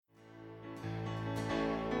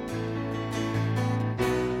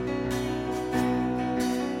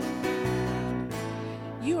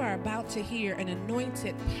to hear an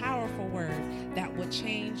anointed, powerful word that will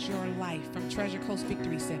change your life from Treasure Coast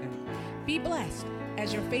Victory Center. Be blessed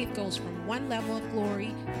as your faith goes from one level of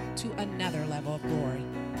glory to another level of glory.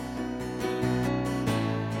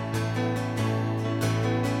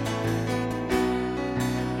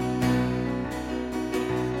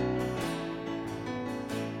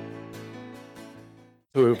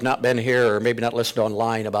 Who have not been here or maybe not listened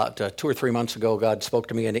online, about 2 or 3 months ago, God spoke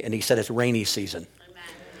to me and he said it's rainy season.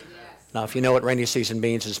 Now, if you know what rainy season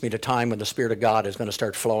means, it's mean a time when the Spirit of God is going to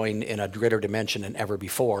start flowing in a greater dimension than ever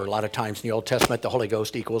before. A lot of times in the Old Testament, the Holy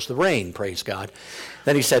Ghost equals the rain, praise God.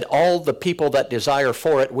 Then he said, all the people that desire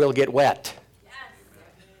for it will get wet. Yes.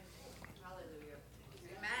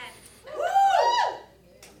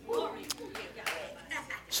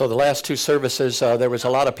 So the last 2 services, there was a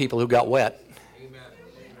lot of people who got wet.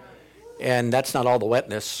 And that's not all the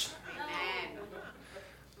wetness.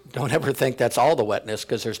 Don't ever think that's all the wetness,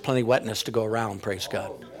 because there's plenty of wetness to go around, praise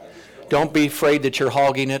God. Don't be afraid that you're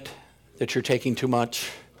hogging it, that you're taking too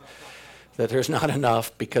much, that there's not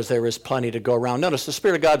enough, because there is plenty to go around. Notice the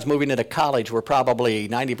Spirit of God's moving into college where probably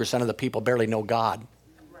 90% of the people barely know God.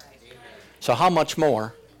 So how much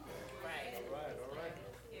more?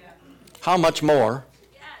 How much more?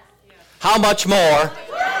 How much more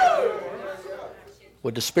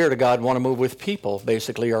would the Spirit of God want to move with people,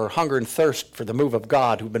 basically, or hunger and thirst for the move of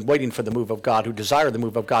God, who've been waiting for the move of God, who desire the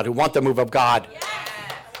move of God, who want the move of God? Yes.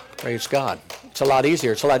 Praise God. It's a lot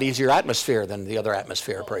easier. It's a lot easier atmosphere than the other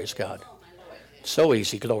atmosphere, praise God. So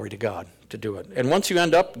easy, glory to God, to do it. And once you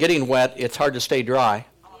end up getting wet, it's hard to stay dry.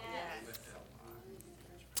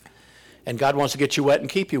 And God wants to get you wet and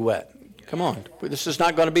keep you wet. Come on. This is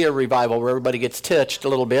not going to be a revival where everybody gets titched a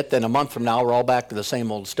little bit, then a month from now we're all back to the same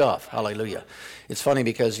old stuff. Hallelujah. It's funny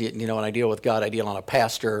because, you know, when I deal with God, I deal on a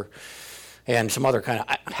pastor and some other kind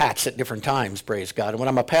of hats at different times, praise God. And when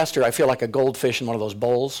I'm a pastor, I feel like a goldfish in one of those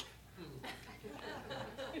bowls.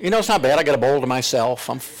 You know, it's not bad. I got a bowl to myself.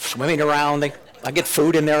 I'm swimming around. I get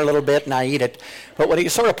food in there a little bit and I eat it. But when he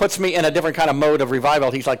sort of puts me in a different kind of mode of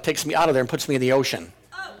revival, he's like takes me out of there and puts me in the ocean.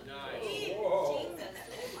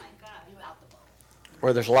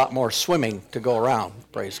 Where there's a lot more swimming to go around,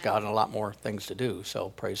 praise God, and a lot more things to do. So,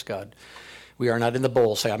 praise God. We are not in the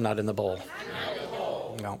bowl. Say, I'm not in the bowl.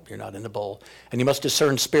 No, you're not in the bowl. And you must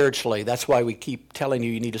discern spiritually. That's why we keep telling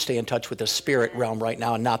you need to stay in touch with the spirit realm right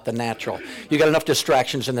now and not the natural. You got enough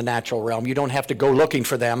distractions in the natural realm. You don't have to go looking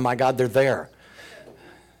for them. My God, they're there.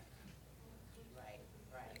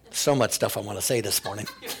 So much stuff I want to say this morning.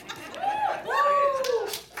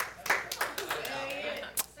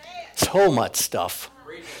 So much stuff.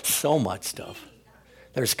 So much stuff.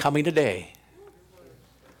 There's coming a day.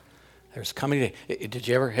 There's coming a day. Did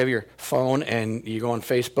you ever have your phone and you go on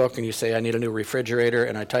Facebook and you say, I need a new refrigerator,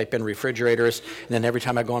 and I type in refrigerators, and then every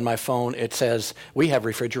time I go on my phone, it says, we have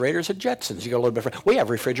refrigerators at Jetsons. You go a little bit further. We have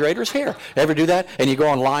refrigerators here. Ever do that? And you go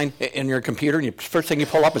online in your computer, and the first thing you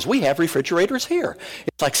pull up is, we have refrigerators here.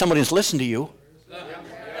 It's like somebody's listening to you.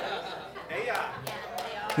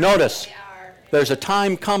 Notice. There's a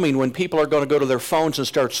time coming when people are going to go to their phones and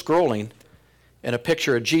start scrolling, and a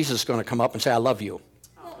picture of Jesus is going to come up and say, I love you.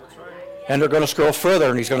 And they're going to scroll further,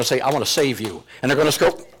 and he's going to say, I want to save you. And they're going to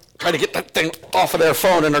scroll, try to get that thing off of their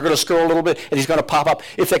phone, and they're going to scroll a little bit, and he's going to pop up.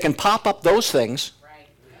 If they can pop up those things,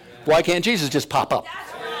 why can't Jesus just pop up?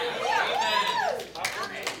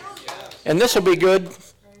 And this will be good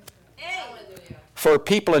for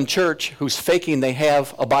people in church who's faking they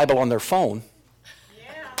have a Bible on their phone.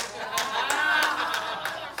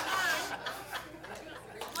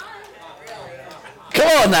 Come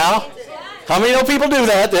on now. How many know people do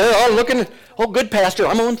that? They're all looking, oh, good pastor,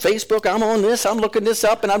 I'm on Facebook, I'm on this, I'm looking this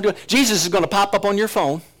up, and I'm doing. Jesus is going to pop up on your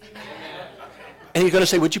phone. And he's going to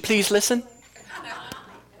say, would you please listen?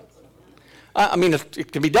 I mean,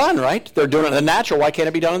 it can be done, right? They're doing it in the natural. Why can't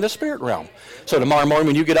it be done in the spirit realm? So tomorrow morning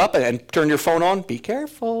when you get up and turn your phone on, be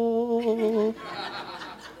careful.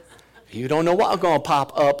 You don't know what's going to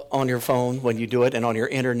pop up on your phone when you do it, and on your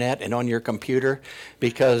internet and on your computer,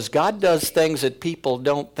 because God does things that people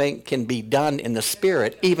don't think can be done in the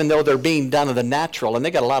spirit, even though they're being done in the natural. And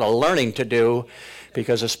they got a lot of learning to do,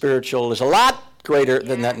 because the spiritual is a lot greater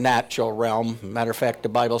than that natural realm. Matter of fact, the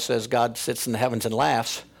Bible says God sits in the heavens and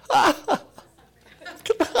laughs.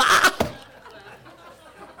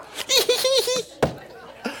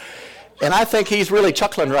 And I think he's really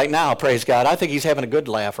chuckling right now, praise God. I think he's having a good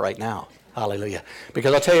laugh right now. Hallelujah.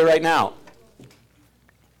 Because I'll tell you right now,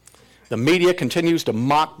 the media continues to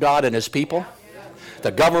mock God and his people.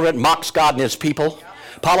 The government mocks God and his people.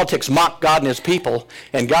 Politics mock God and his people.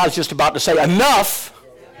 And God's just about to say, enough.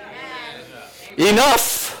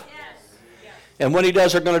 Enough. And when he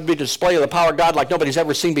does, they're going to be a display of the power of God like nobody's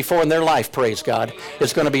ever seen before in their life, praise God.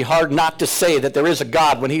 It's going to be hard not to say that there is a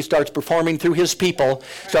God when he starts performing through his people,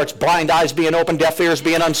 starts blind eyes being opened, deaf ears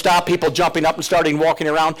being unstopped, people jumping up and starting walking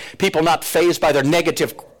around, people not fazed by their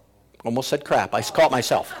negative, almost said crap, I caught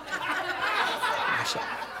myself.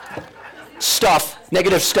 Stuff,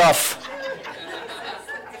 negative stuff.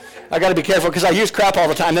 I got to be careful because I use crap all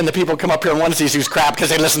the time. Then the people come up here and onesies use crap because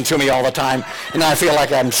they listen to me all the time. And I feel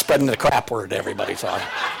like I'm spreading the crap word to everybody. So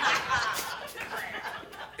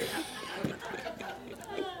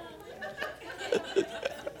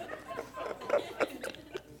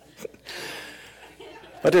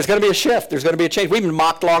but there's going to be a shift. There's going to be a change. We've been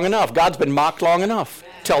mocked long enough. God's been mocked long enough,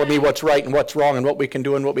 telling me what's right and what's wrong and what we can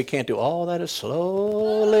do and what we can't do. All that is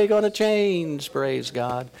slowly going to change, praise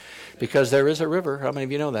God. Because there is a river. How many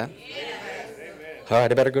of you know that? Yes. All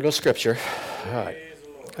right, I better go to Scripture. All right.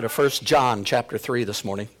 Go to 1 John chapter 3 this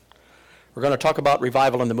morning. We're going to talk about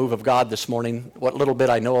revival and the move of God this morning, what little bit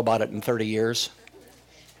I know about it in 30 years.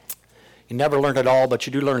 You never learn it all, but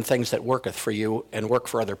you do learn things that worketh for you and work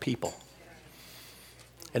for other people.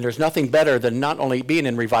 And there's nothing better than not only being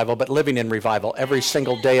in revival, but living in revival every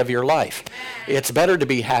single day of your life. It's better to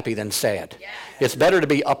be happy than sad. It's better to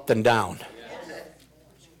be up than down.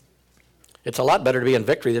 It's a lot better to be in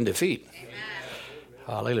victory than defeat. Amen.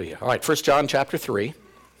 Hallelujah. All right, 1 John chapter 3.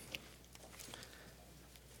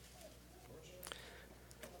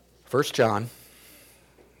 1 John,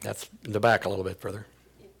 that's in the back a little bit further.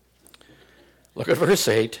 Look at verse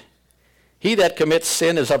 8. He that commits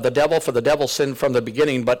sin is of the devil, for the devil sinned from the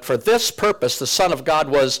beginning. But for this purpose the Son of God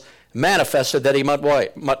was manifested that he might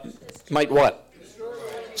what? Destroy.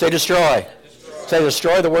 Say destroy. Say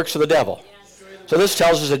destroy the works of the devil. So this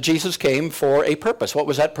tells us that Jesus came for a purpose. What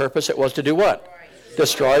was that purpose? It was to do what?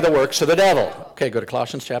 Destroy the works of the devil. Okay, go to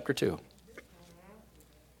Colossians chapter 2.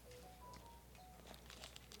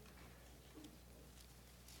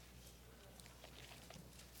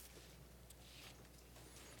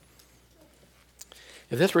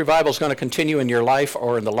 If this revival is going to continue in your life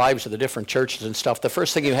or in the lives of the different churches and stuff, the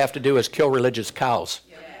first thing you have to do is kill religious cows.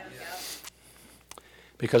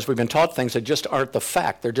 Because we've been taught things that just aren't the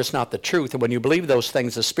fact. They're just not the truth. And when you believe those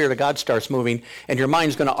things, the Spirit of God starts moving, and your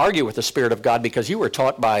mind's going to argue with the Spirit of God because you were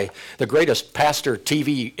taught by the greatest pastor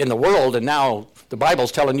TV in the world, and now the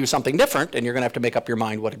Bible's telling you something different, and you're going to have to make up your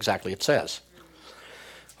mind what exactly it says.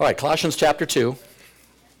 All right, Colossians chapter 2.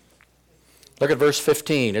 Look at verse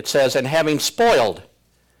 15. It says, and having spoiled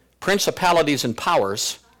principalities and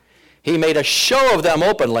powers, he made a show of them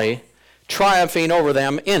openly, triumphing over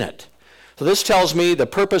them in it. So this tells me the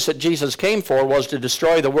purpose that Jesus came for was to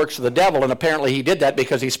destroy the works of the devil, and apparently he did that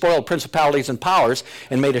because he spoiled principalities and powers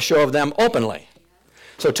and made a show of them openly.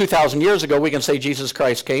 So 2,000 years ago, we can say Jesus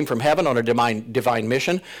Christ came from heaven on a divine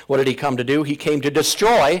mission. What did he come to do? He came to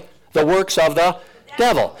destroy the works of the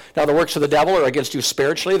devil. Now, the works of the devil are against you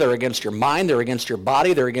spiritually. They're against your mind. They're against your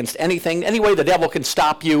body. They're against anything. Any way the devil can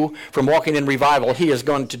stop you from walking in revival, he is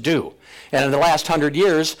going to do. And in the last 100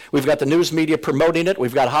 years, we've got the news media promoting it.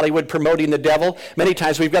 We've got Hollywood promoting the devil. Many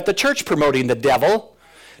times we've got the church promoting the devil,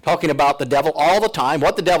 talking about the devil all the time,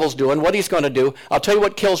 what the devil's doing, what he's going to do. I'll tell you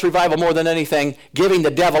what kills revival more than anything, giving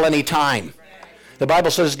the devil any time. The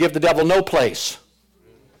Bible says give the devil no place.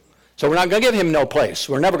 So we're not going to give him no place.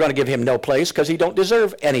 We're never going to give him no place because he don't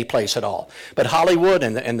deserve any place at all. But Hollywood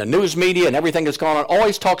and the news media and everything that's going on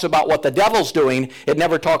always talks about what the devil's doing. It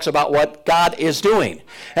never talks about what God is doing.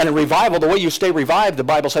 And in revival, the way you stay revived, the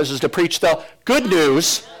Bible says, is to preach the good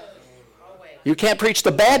news. You can't preach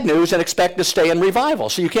the bad news and expect to stay in revival.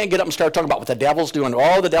 So you can't get up and start talking about what the devil's doing.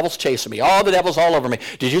 Oh, the devil's chasing me. Oh, the devil's all over me.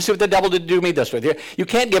 Did you see what the devil did do me this way? You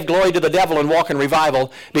can't give glory to the devil and walk in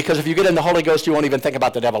revival because if you get in the Holy Ghost, you won't even think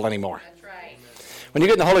about the devil anymore. That's right. When you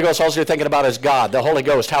get in the Holy Ghost, all you're thinking about is God, the Holy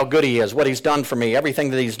Ghost, how good he is, what he's done for me,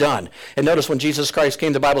 everything that he's done. And notice when Jesus Christ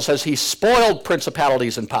came, the Bible says he spoiled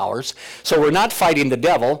principalities and powers. So we're not fighting the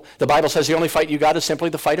devil. The Bible says the only fight you got is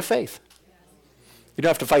simply the fight of faith. You don't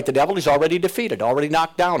have to fight the devil. He's already defeated, already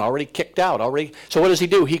knocked down, already kicked out. So what does he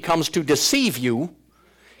do? He comes to deceive you.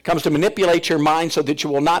 He comes to manipulate your mind so that you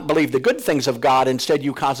will not believe the good things of God. Instead,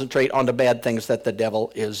 you concentrate on the bad things that the devil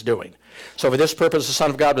is doing. So for this purpose, the Son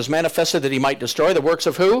of God was manifested that he might destroy the works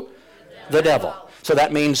of who? The devil. So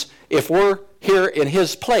that means if we're here in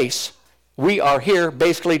his place, we are here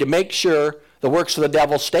basically to make sure the works of the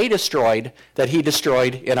devil stay destroyed that he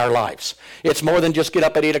destroyed in our lives. It's more than just get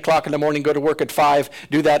up at 8 o'clock in the morning, go to work at 5,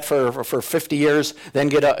 do that for 50 years, then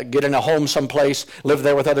get in a home someplace, live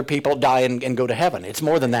there with other people, die and go to heaven. It's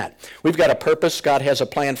more than that. We've got a purpose. God has a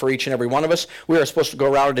plan for each and every one of us. We are supposed to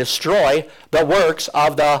go around and destroy the works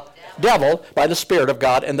of the devil by the Spirit of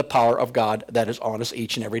God and the power of God that is on us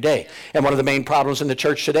each and every day. And one of the main problems in the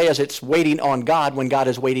church today is it's waiting on God when God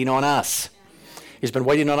is waiting on us. He's been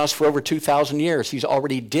waiting on us for over 2,000 years. He's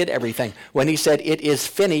already did everything. When he said it is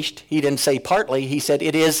finished, he didn't say partly. He said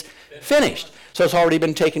it is finished. So it's already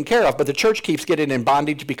been taken care of. But the church keeps getting in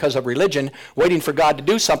bondage because of religion, waiting for God to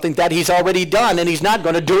do something that he's already done, and he's not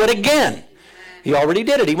going to do it again. He already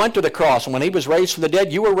did it. He went to the cross, and when he was raised from the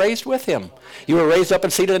dead, you were raised with him. You were raised up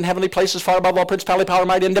and seated in heavenly places far above all principality, power,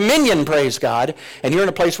 might, and dominion, praise God. And you're in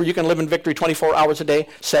a place where you can live in victory 24 hours a day,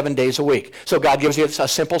 7 days a week. So God gives you a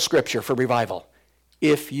simple scripture for revival.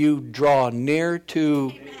 If you draw near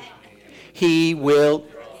to, he will.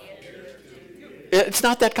 It's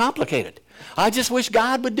not that complicated. I just wish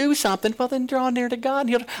God would do something. Well, then draw near to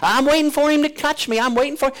God. I'm waiting for him to touch me.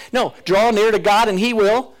 No, draw near to God and he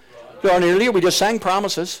will. Draw near to you. We just sang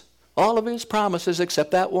promises. All of his promises except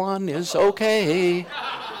that one is okay.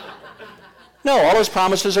 No, all his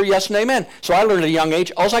promises are yes and amen. So I learned at a young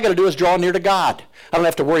age, all I got to do is draw near to God. I don't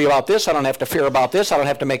have to worry about this. I don't have to fear about this. I don't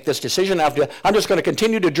have to make this decision. I'm just going to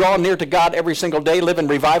continue to draw near to God every single day, live in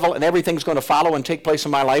revival, and everything's going to follow and take place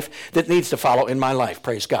in my life that needs to follow in my life.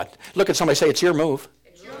 Praise God. Look at somebody, say, it's your move.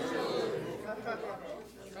 It's your move.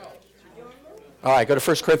 All right, go to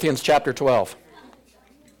 1 Corinthians chapter 12.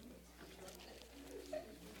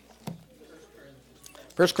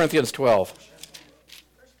 1 Corinthians 12.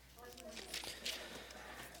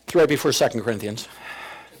 It's right before 2 Corinthians.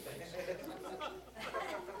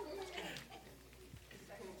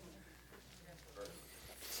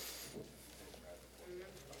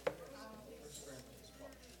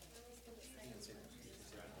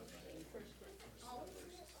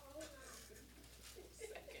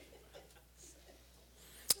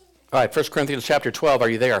 All right, 1 Corinthians chapter 12, are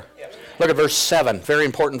you there? Look at verse 7, very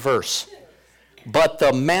important verse. But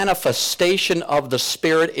the manifestation of the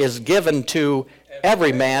Spirit is given to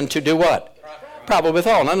every man to do what? Profit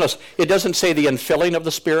withal. Notice, it doesn't say the infilling of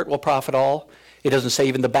the Spirit will profit all. It doesn't say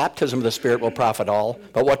even the baptism of the Spirit will profit all.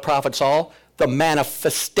 But what profits all? The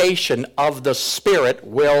manifestation of the Spirit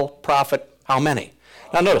will profit how many?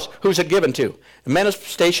 Now notice, who's it given to? The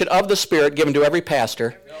manifestation of the Spirit given to every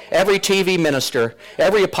pastor, every TV minister,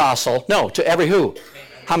 every apostle. No, to every who?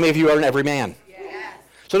 How many of you are in every man?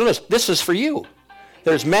 So notice, this is for you.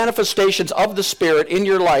 There's manifestations of the Spirit in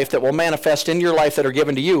your life that will manifest in your life that are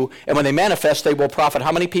given to you. And when they manifest, they will profit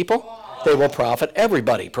how many people? They will profit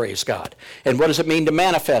everybody, praise God. And what does it mean to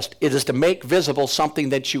manifest? It is to make visible something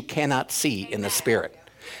that you cannot see in the Spirit.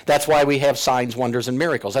 That's why we have signs, wonders, and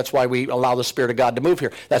miracles. That's why we allow the Spirit of God to move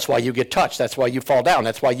here. That's why you get touched. That's why you fall down.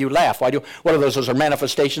 That's why you laugh. What are those? Those are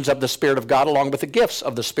manifestations of the Spirit of God along with the gifts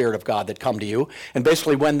of the Spirit of God that come to you. And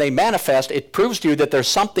basically when they manifest, it proves to you that there's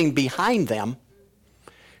something behind them.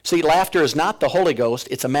 See, laughter is not the Holy Ghost.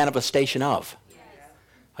 It's a manifestation of.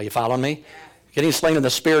 Are you following me? Getting slain in the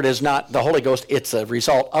Spirit is not the Holy Ghost. It's a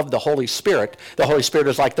result of the Holy Spirit. The Holy Spirit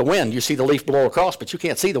is like the wind. You see the leaf blow across, but you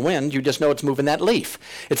can't see the wind. You just know it's moving that leaf.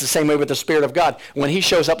 It's the same way with the Spirit of God. When he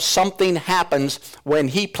shows up, something happens when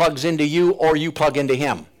he plugs into you or you plug into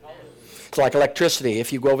him. It's like electricity.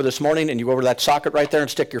 If you go over this morning and you go over to that socket right there and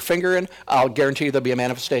stick your finger in, I'll guarantee you there'll be a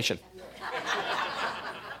manifestation.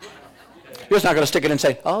 You're just not going to stick it in and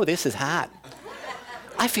say, oh, this is hot.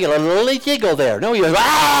 I feel a little jiggle there. No, you go,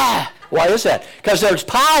 ah! Why is that? Because there's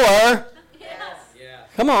power. Yes.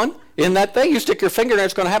 Come on. In that thing, you stick your finger in there,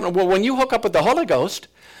 it's going to happen. Well, when you hook up with the Holy Ghost,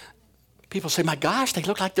 people say, my gosh, they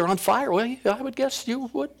look like they're on fire. Well, I would guess you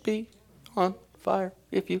would be on fire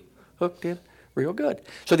if you hooked in real good.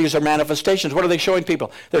 So these are manifestations. What are they showing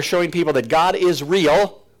people? They're showing people that God is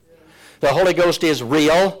real, the Holy Ghost is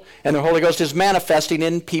real, and the Holy Ghost is manifesting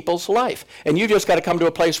in people's life. And you just got to come to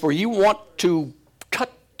a place where you want to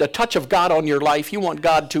cut the touch of God on your life. You want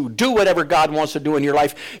God to do whatever God wants to do in your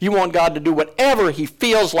life. You want God to do whatever he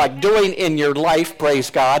feels like doing in your life, praise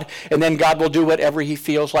God, and then God will do whatever he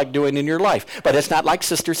feels like doing in your life. But it's not like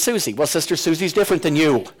Sister Susie. Well, Sister Susie's different than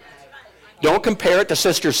you. Don't compare it to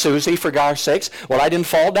Sister Susie, for God's sakes. Well, I didn't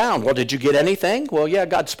fall down. Well, did you get anything? Well, yeah,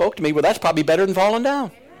 God spoke to me. Well, that's probably better than falling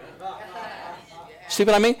down. See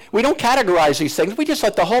what I mean? We don't categorize these things. We just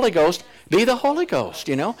let the Holy Ghost be the Holy Ghost,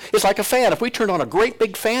 you know? It's like a fan. If we turned on a great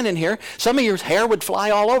big fan in here, some of your hair would fly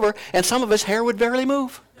all over, and some of his hair would barely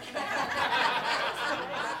move.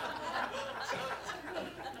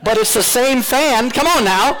 But it's the same fan. Come on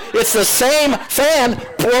now. It's the same fan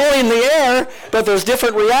blowing the air, but there's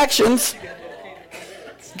different reactions.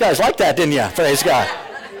 You guys like that, didn't you? Praise God.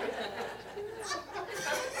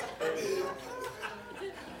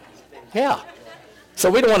 Yeah. So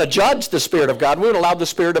we don't want to judge the Spirit of God. We would allow the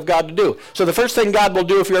Spirit of God to do. So the first thing God will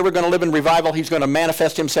do if you're ever going to live in revival, he's going to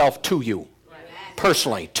manifest himself to you.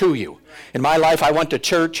 Personally, to you. In my life, I went to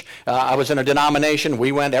church. I was in a denomination.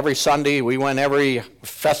 We went every Sunday. We went every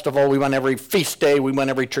festival. We went every feast day. We went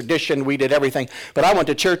every tradition. We did everything. But I went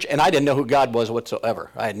to church, and I didn't know who God was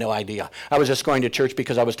whatsoever. I had no idea. I was just going to church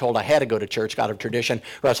because I was told I had to go to church out of tradition,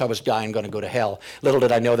 or else I was dying, going to go to hell. Little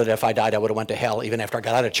did I know that if I died, I would have went to hell even after I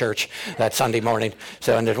got out of church that Sunday morning.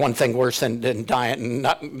 So, and there's one thing worse than dying,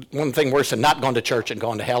 one thing worse than not going to church and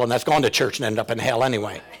going to hell, and that's going to church and end up in hell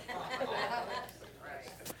anyway.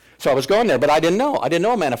 So I was going there, but I didn't know. I didn't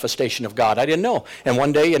know a manifestation of God. I didn't know. And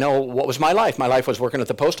one day, what was my life? My life was working at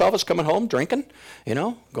the post office, coming home, drinking,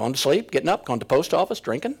 going to sleep, getting up, going to the post office,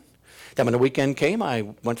 drinking. Then when the weekend came, I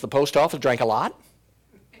went to the post office, drank a lot.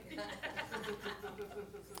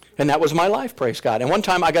 And that was my life, praise God. And one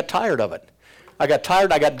time I got tired of it. I got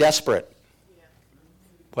desperate.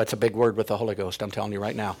 Well, that's a big word with the Holy Ghost, I'm telling you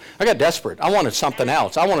right now. I got desperate. I wanted something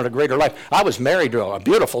else. I wanted a greater life. I was married to a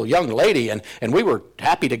beautiful young lady, and we were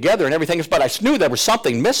happy together and everything, but I knew there was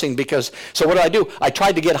something missing so what did? I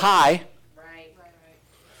tried to get high. Right.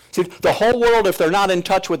 See, the whole world, if they're not in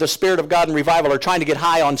touch with the Spirit of God and revival, are trying to get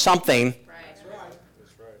high on something. That's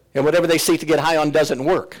right. And whatever they seek to get high on doesn't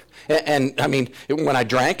work. And I mean, when I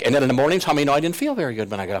drank, and then in the mornings, how many know I didn't feel very good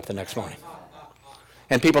when I got up the next morning?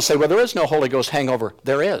 And people say, well, there is no Holy Ghost hangover.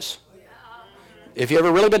 There is. If you've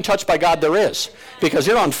ever really been touched by God, there is. Because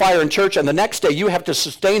you're on fire in church, and the next day you have to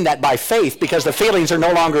sustain that by faith because the feelings are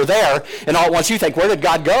no longer there. And all at once you think, where did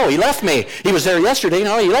God go? He left me. He was there yesterday.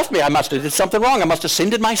 No, he left me. I must have did something wrong. I must have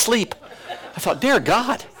sinned in my sleep. I thought, dear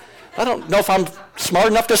God, I don't know if I'm smart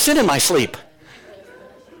enough to sin in my sleep.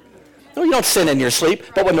 No, you don't sin in your sleep,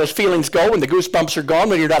 but when those feelings go, when the goosebumps are gone,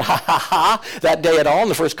 when you're not ha that day at all,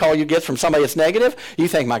 and the first call you get from somebody that's negative, you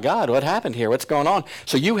think, my God, what happened here? What's going on?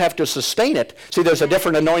 So you have to sustain it. See, there's a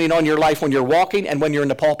different anointing on your life when you're walking and when you're in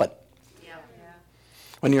the pulpit. Yeah.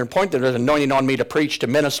 When you're in point, there's an anointing on me to preach, to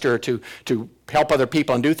minister, to help other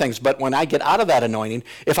people and do things. But when I get out of that anointing,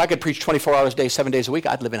 if I could preach 24 hours a day, 7 days a week,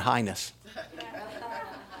 I'd live in highness.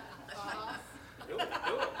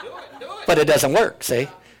 But it doesn't work, see?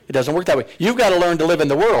 It doesn't work that way. You've got to learn to live in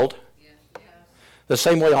the world the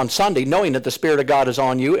same way on Sunday, knowing that the Spirit of God is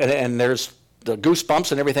on you, and there's the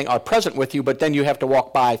goosebumps and everything are present with you, but then you have to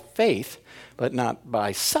walk by faith, but not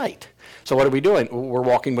by sight. So what are we doing? We're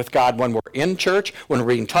walking with God when we're in church, when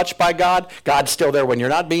we're being touched by God. God's still there when you're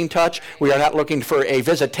not being touched. We are not looking for a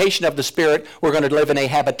visitation of the Spirit. We're going to live in a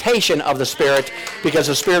habitation of the Spirit because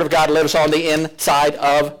the Spirit of God lives on the inside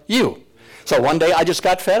of you. So one day I just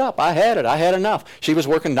got fed up. I had it. I had enough. She was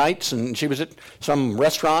working nights, and she was at some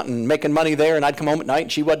restaurant and making money there, and I'd come home at night,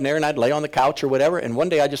 and she wasn't there, and I'd lay on the couch or whatever. And one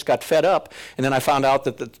day I just got fed up, and then I found out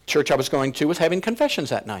that the church I was going to was having confessions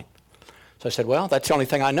that night. So I said, well, that's the only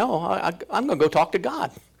thing I know. I'm going to go talk to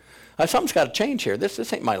God. Something's got to change here.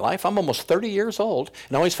 This ain't my life. I'm almost 30 years old,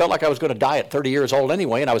 and I always felt like I was going to die at 30 years old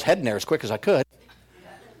anyway, and I was heading there as quick as I could.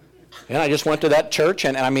 And I just went to that church,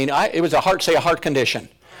 and I mean, it was a heart condition.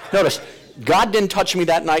 Notice, God didn't touch me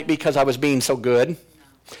that night because I was being so good.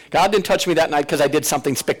 God didn't touch me that night because I did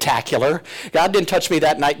something spectacular. God didn't touch me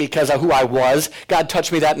that night because of who I was. God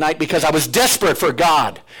touched me that night because I was desperate for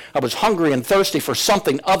God. I was hungry and thirsty for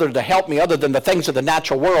something other to help me other than the things of the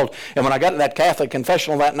natural world. And when I got in that Catholic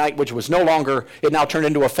confessional that night, which was no longer, it now turned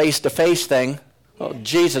into a face-to-face thing. Oh,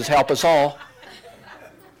 Jesus, help us all.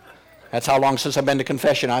 That's how long since I've been to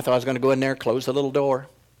confession. I thought I was going to go in there, close the little door.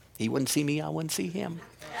 He wouldn't see me, I wouldn't see him.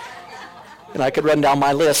 And I could run down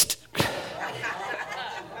my list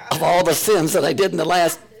of all the sins that I did in the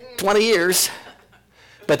last 20 years.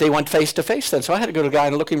 But they went face to face then. So I had to go to the guy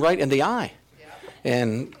and look him right in the eye.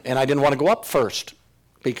 And I didn't want to go up first.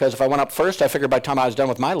 Because if I went up first, I figured by the time I was done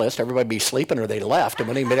with my list, everybody would be sleeping or they left and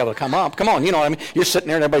wouldn't even be able to come up. Come on, you know what I mean? You're sitting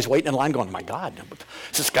there and everybody's waiting in line going, my God,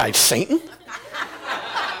 is this guy Satan?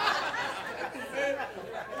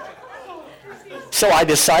 So I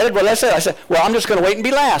decided, I said, well, I'm just going to wait and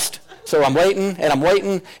be last. So I'm waiting, and I'm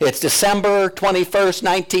waiting. It's December 21st,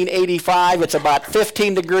 1985. It's about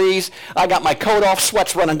 15 degrees. I got my coat off,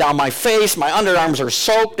 sweat's running down my face. My underarms are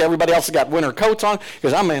soaked. Everybody else has got winter coats on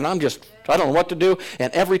because I don't know what to do.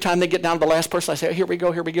 And every time they get down to the last person, I say, here we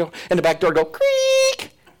go. And the back door go,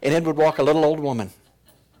 creak. And in would walk a little old woman.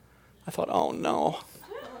 I thought, oh, no.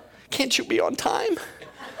 Can't you be on time?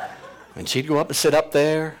 And she'd go up and sit up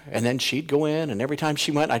there, and then she'd go in, and every time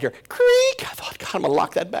she went, I'd hear, creak. I thought, God, I'm going to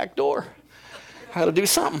lock that back door. I had to do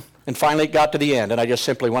something. And finally it got to the end, and I just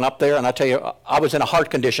simply went up there, and I tell you, I was in a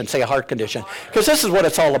heart condition, say a heart condition. Because this is what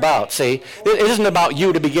it's all about, see. It isn't about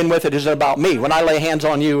you to begin with, it isn't about me. When I lay hands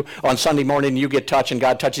on you on Sunday morning and you get touched and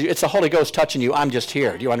God touches you, it's the Holy Ghost touching you. I'm just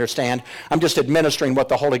here, do you understand? I'm just administering what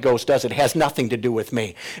the Holy Ghost does. It has nothing to do with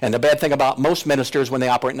me. And the bad thing about most ministers when they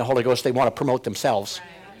operate in the Holy Ghost, they want to promote themselves.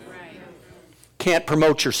 Can't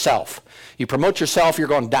promote yourself. You promote yourself, you're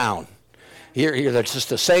going down. Here, that's just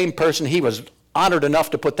the same person. He was honored enough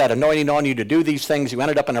to put that anointing on you to do these things. You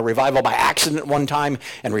ended up in a revival by accident one time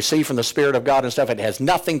and received from the Spirit of God and stuff. It has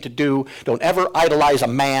nothing to do. Don't ever idolize a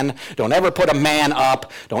man. Don't ever put a man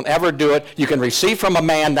up. Don't ever do it. You can receive from a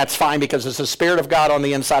man, that's fine, because it's the Spirit of God on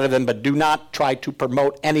the inside of them, but do not try to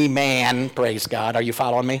promote any man. Praise God. Are you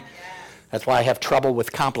following me? That's why I have trouble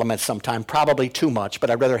with compliments sometimes, probably too much, but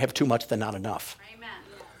I'd rather have too much than not enough. Amen.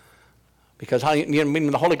 Because when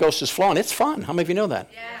the Holy Ghost is flowing, it's fun. How many of you know that?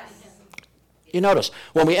 Yes. You notice,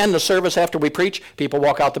 when we end the service after we preach, people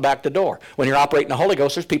walk out the back door. When you're operating the Holy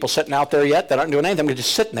Ghost, there's people sitting out there yet that aren't doing anything. They're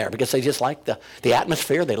just sitting there because they just like the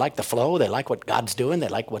atmosphere. They like the flow. They like what God's doing. They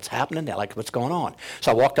like what's happening. They like what's going on.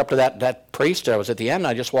 So I walked up to that priest. I was at the end.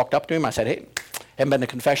 I just walked up to him. I said, hey, haven't been to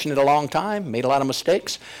confession in a long time. Made a lot of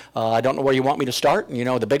mistakes. I don't know where you want me to start. You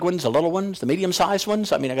know, the big ones, the little ones, the medium-sized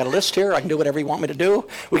ones. I mean, I got a list here. I can do whatever you want me to do.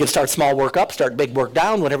 We can start small work up, start big work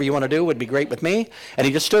down. Whatever you want to do would be great with me. And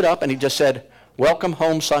he just stood up and he just said, welcome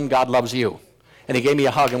home, son. God loves you. And he gave me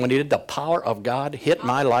a hug. And when he did, the power of God hit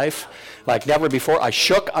my life like never before. I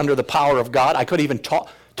shook under the power of God. I couldn't even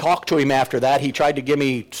talk to him after that. He tried to give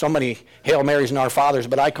me so many Hail Marys and Our Fathers,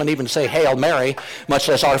 but I couldn't even say Hail Mary, much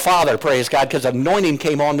less Our Father, praise God, because anointing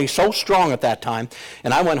came on me so strong at that time.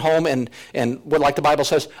 And I went home and what, like the Bible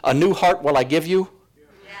says, a new heart will I give you.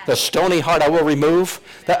 The stony heart I will remove.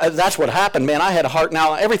 That's what happened, man. I had a heart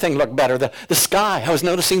now. Everything looked better. The sky, I was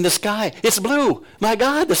noticing the sky. It's blue. My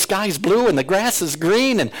God, the sky's blue and the grass is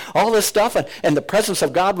green and all this stuff. And the presence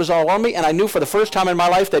of God was all on me. And I knew for the first time in my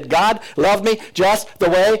life that God loved me just the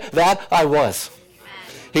way that I was.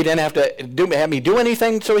 He didn't have to have me do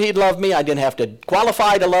anything so he'd love me. I didn't have to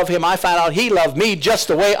qualify to love him. I found out he loved me just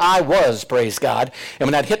the way I was, praise God. And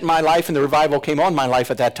when that hit my life and the revival came on my life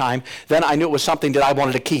at that time, then I knew it was something that I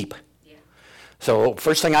wanted to keep. Yeah. So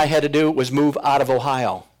first thing I had to do was move out of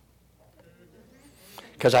Ohio.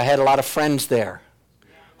 Because I had a lot of friends there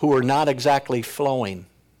who were not exactly flowing.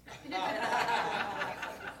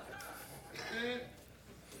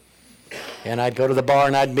 And I'd go to the bar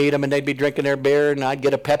and I'd meet them and they'd be drinking their beer and I'd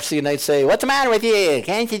get a Pepsi and they'd say, what's the matter with you?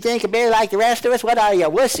 Can't you drink a beer like the rest of us? What are you, a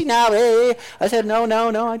wussy now? I said, no,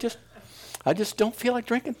 I just don't feel like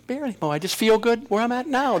drinking beer anymore. I just feel good where I'm at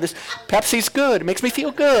now. This Pepsi's good. It makes me feel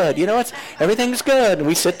good. You know, everything's good. And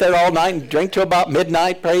we sit there all night and drink to about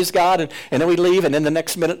midnight, praise God, and then we leave. And then the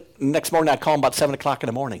next morning I'd call them about 7 o'clock in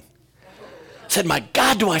the morning. I said, my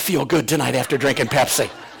God, do I feel good tonight after drinking Pepsi.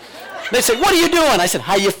 They said, what are you doing? I said,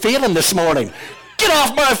 how you feeling this morning? Get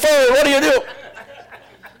off my phone. What are you doing?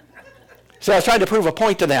 So I was trying to prove a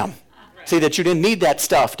point to them. See, that you didn't need that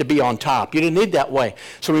stuff to be on top. You didn't need that way.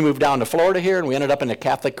 So we moved down to Florida here, and we ended up in a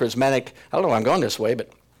Catholic Charismatic. I don't know why I'm going this way,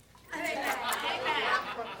 but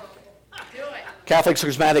Catholic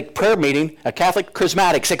Charismatic prayer meeting. A Catholic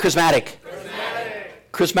Charismatic. Say charismatic.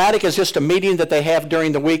 Charismatic is just a meeting that they have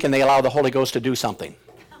during the week, and they allow the Holy Ghost to do something.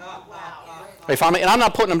 And I'm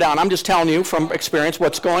not putting them down. I'm just telling you from experience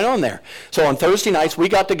what's going on there. So on Thursday nights, we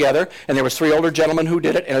got together, and there was 3 older gentlemen who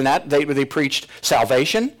did it, and in that they preached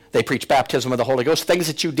salvation. They preached baptism of the Holy Ghost, things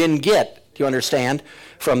that you didn't get, do you understand,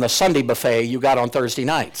 from the Sunday buffet you got on Thursday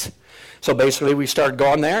nights. So basically, we started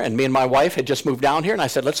going there, and me and my wife had just moved down here, and I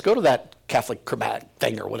said, let's go to that Catholic Charismatic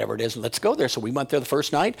thing or whatever it is, and let's go there. So we went there the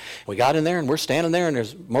first night. We got in there, and we're standing there, and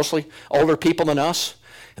there's mostly older people than us.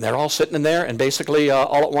 And they're all sitting in there, and basically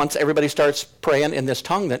all at once, everybody starts praying in this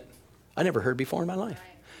tongue that I never heard before in my life.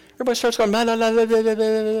 Everybody starts going, and I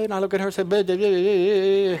look at her and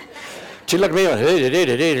say, she looked at me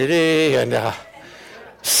and and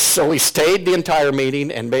so we stayed the entire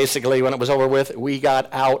meeting, and basically when it was over with, we got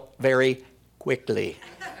out very quickly.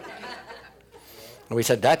 And we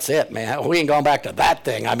said, that's it, man. We ain't going back to that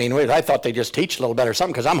thing. I mean, I thought they'd just teach a little better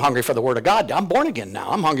something because I'm hungry for the Word of God. I'm born again now.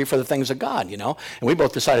 I'm hungry for the things of God, you know. And we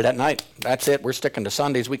both decided that night, that's it. We're sticking to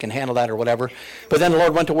Sundays. We can handle that or whatever. But then the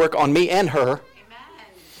Lord went to work on me and her. Amen.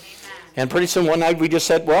 And pretty soon one night we just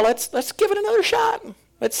said, well, let's give it another shot.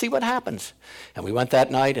 Let's see what happens. And we went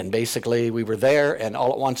that night, and basically we were there, and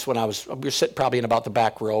all at once we were sitting probably in about the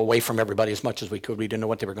back row, away from everybody as much as we could. We didn't know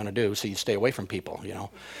what they were going to do, so you stay away from people, you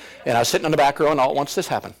know. And I was sitting in the back row, and all at once this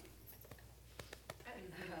happened.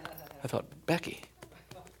 I thought, Becky,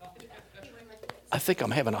 I think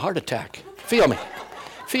I'm having a heart attack. Feel me.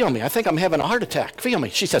 Feel me. I think I'm having a heart attack. Feel me.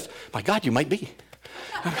 She says, my God, you might be.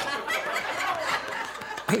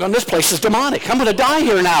 I'm going, this place is demonic. I'm going to die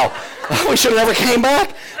here now. We should have never came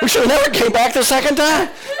back. We should have never came back the second time.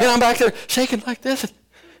 And I'm back there shaking like this.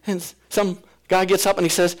 And some guy gets up and he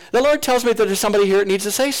says, the Lord tells me that there's somebody here that needs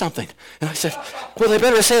to say something. And I said, well, they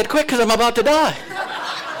better say it quick because I'm about to die.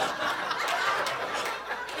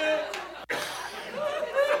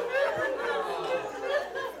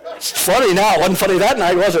 It's funny now. It wasn't funny that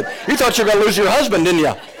night, was it? You thought you were going to lose your husband, didn't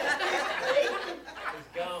you?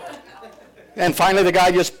 And finally the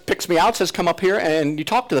guy just picks me out, says, come up here and you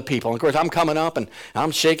talk to the people. And of course I'm coming up and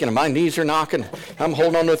I'm shaking and my knees are knocking. I'm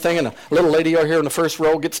holding on to a thing and a little lady over here in the first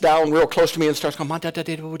row gets down real close to me and starts going,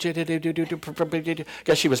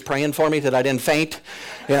 guess she was praying for me that I didn't faint.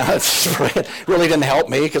 You know, it really didn't help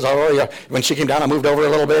me because when she came down I moved over a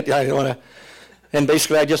little bit. I didn't want to. And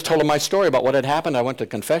basically I just told him my story about what had happened. I went to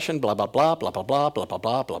confession, blah, blah, blah, blah, blah, blah, blah, blah,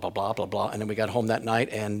 blah, blah, blah, blah, blah, blah. And then we got home that night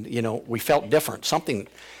and, you know, we felt different.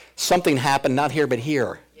 Something happened, not here but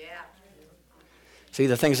here. Yeah. See,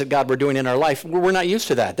 the things that God were doing in our life, we're not used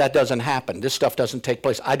to that. That doesn't happen. This stuff doesn't take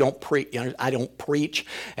place. I don't preach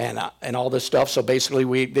and all this stuff. So basically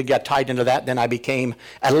we got tied into that. Then I became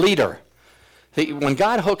a leader. See, when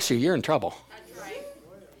God hooks you, you're in trouble.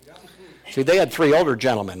 See, they had 3 older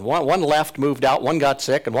gentlemen. One left, moved out, one got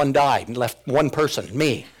sick, and one died, and left one person,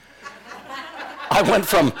 me. I went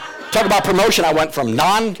from, talk about promotion, I went from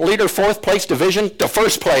non-leader 4th place division to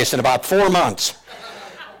 1st place in about 4 months.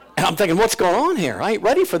 And I'm thinking, what's going on here? I ain't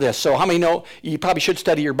ready for this. So how many know you probably should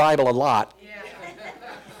study your Bible a lot? Yeah.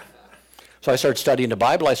 So I started studying the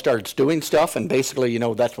Bible. I started doing stuff, and basically, you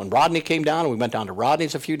know, that's when Rodney came down, and we went down to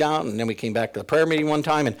Rodney's a few down, and then we came back to the prayer meeting one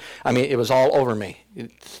time, and I mean, it was all over me.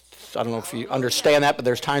 I don't know if you understand that, but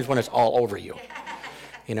there's times when it's all over you.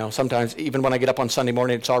 You know, sometimes even when I get up on Sunday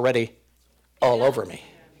morning, it's already all over me.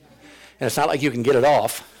 And it's not like you can get it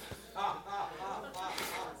off.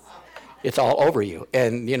 It's all over you.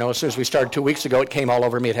 And, you know, as soon as we started 2 weeks ago, it came all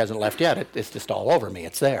over me. It hasn't left yet. It's just all over me.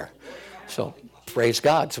 It's there. So praise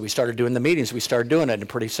God. So we started doing the meetings. We started doing it. And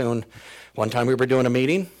pretty soon, one time we were doing a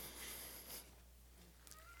meeting.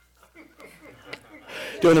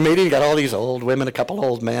 Got all these old women, a couple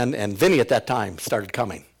old men, and Vinny at that time started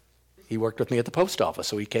coming. He worked with me at the post office,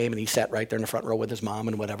 so he came and he sat right there in the front row with his mom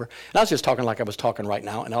and whatever. And I was just talking like I was talking right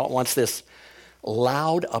now, and all at once this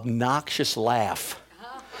loud, obnoxious laugh.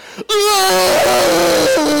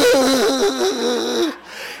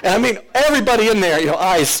 And I mean, everybody in there, you know,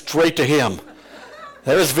 eyes straight to him.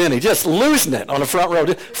 There's Vinny, just losing it on the front row.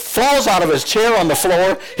 Just falls out of his chair on the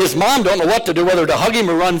floor. His mom don't know what to do, whether to hug him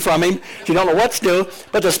or run from him. She don't know what to do.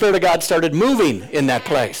 But the Spirit of God started moving in that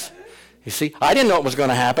place. You see, I didn't know it was going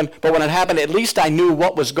to happen, but when it happened, at least I knew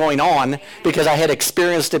what was going on because I had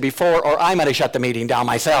experienced it before, or I might have shut the meeting down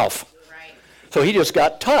myself. Right. So he just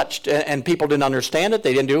got touched, and people didn't understand it.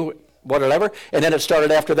 They didn't do whatever. And then it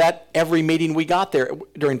started after that. Every meeting we got there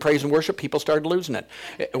during praise and worship, people started losing it.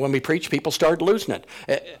 When we preached, people started losing it.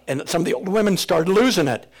 And some of the old women started losing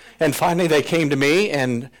it. And finally they came to me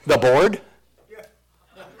and the board.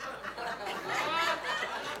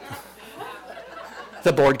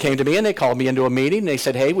 The board came to me and they called me into a meeting. And they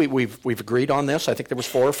said, hey, we've agreed on this. I think there was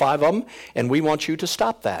 4 or 5 of them. And we want you to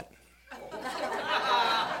stop that.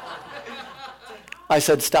 I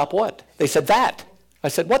said, stop what? They said, that. I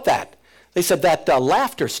said, what that? They said that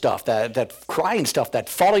laughter stuff, that crying stuff, that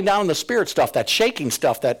falling down in the spirit stuff, that shaking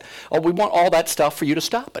stuff, we want all that stuff for you to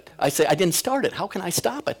stop it. I said, I didn't start it. How can I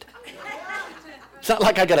stop it? It's not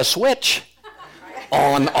like I got a switch.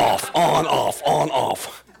 On, off, on, off, on,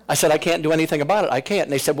 off. I said, I can't do anything about it. I can't.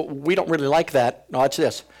 And they said, well, we don't really like that. No, it's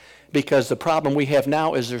this. Because the problem we have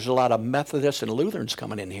now is there's a lot of Methodists and Lutherans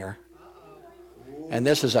coming in here. And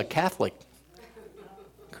this is a Catholic,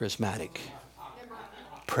 charismatic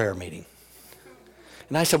prayer meeting.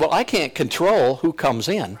 And I said, well, I can't control who comes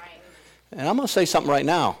in. And I'm going to say something right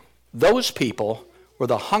now. Those people were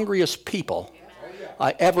the hungriest people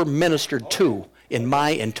I ever ministered to in my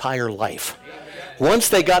entire life. Once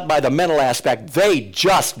they got by the mental aspect, they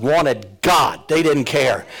just wanted God. They didn't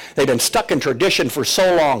care. They'd been stuck in tradition for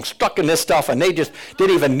so long, stuck in this stuff, and they just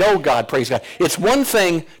didn't even know God, praise God. It's one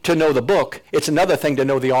thing to know the book. It's another thing to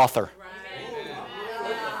know the author.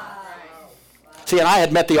 See, and I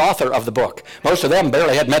had met the author of the book. Most of them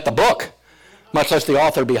barely had met the book, much less the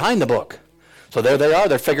author behind the book. So there they are,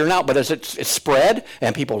 they're figuring out. But as it spread,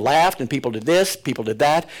 and people laughed, and people did this, people did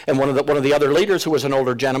that, and one of the other leaders, who was an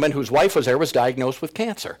older gentleman whose wife was there, was diagnosed with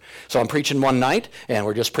cancer. So I'm preaching one night, and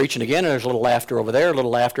we're just preaching again, and there's a little laughter over there, a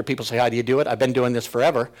little laughter. People say, how do you do it? I've been doing this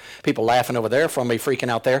forever. People laughing over there from me, freaking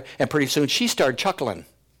out there, and pretty soon she started chuckling.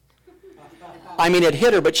 I mean, it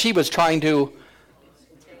hit her, but she was trying to,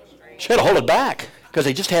 she had to hold it back, because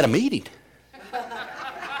they just had a meeting.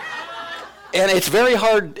 And it's very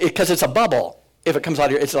hard, because it's a bubble. If it comes out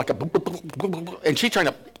here, it's like a, and she's trying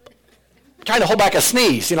to hold back a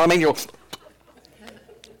sneeze, you know what I mean?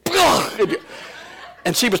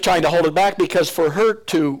 And she was trying to hold it back, because for her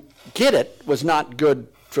to get it was not good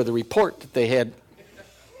for the report that they had.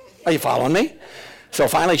 Are you following me? So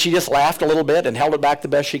finally she just laughed a little bit and held it back the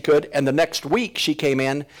best she could. And the next week she came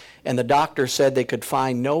in, and the doctor said they could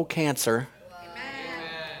find no cancer. Amen.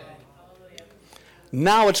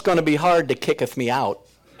 Now it's going to be hard to kicketh me out.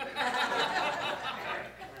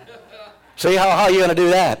 See, how are you going to do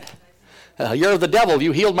that? You're the devil.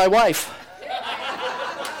 You healed my wife.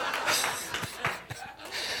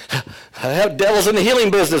 I have devils in the healing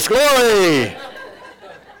business. Glory!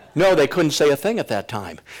 No, they couldn't say a thing at that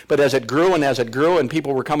time. But as it grew, and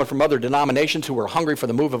people were coming from other denominations who were hungry for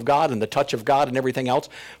the move of God and the touch of God and everything else,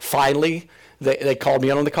 finally they called me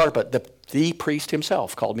in on the carpet. The priest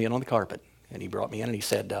himself called me in on the carpet. And he brought me in, and he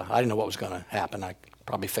said, I didn't know what was going to happen. I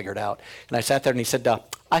probably figured out. And I sat there, and he said,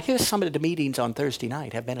 I hear some of the meetings on Thursday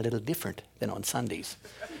night have been a little different than on Sundays.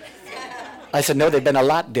 I said, no, they've been a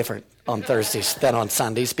lot different on Thursdays than on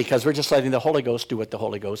Sundays, because we're just letting the Holy Ghost do what the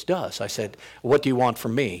Holy Ghost does. I said, what do you want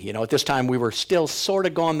from me? You know, at this time we were still sort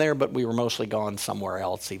of gone there, but we were mostly gone somewhere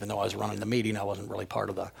else. Even though I was running the meeting, I wasn't really part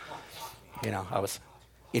of the, I was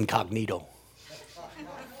incognito.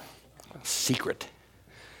 Secret.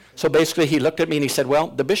 So basically he looked at me and he said, well,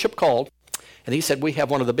 the bishop called, and he said, we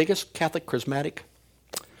have one of the biggest Catholic charismatic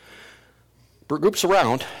groups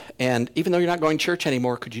around, and even though you're not going to church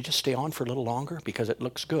anymore, could you just stay on for a little longer? Because it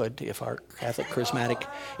looks good if our Catholic charismatic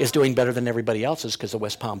is doing better than everybody else's, because the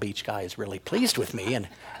West Palm Beach guy is really pleased with me. And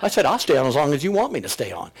I said, I'll stay on as long as you want me to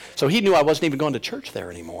stay on. So he knew I wasn't even going to church there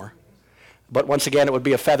anymore. But once again, it would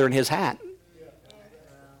be a feather in his hat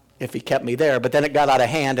if he kept me there. But then it got out of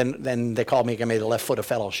hand, and then they called me and gave me the left foot of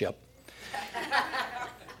fellowship.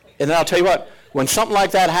 And then I'll tell you what, when something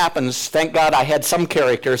like that happens, thank God I had some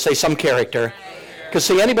character. Say some character. Because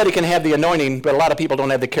see, anybody can have the anointing, but a lot of people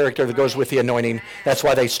don't have the character that goes with the anointing. That's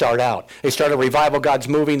why they start out. They start a revival, God's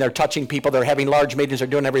moving, they're touching people, they're having large meetings, they're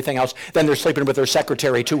doing everything else. Then they're sleeping with their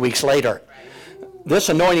secretary 2 weeks later. This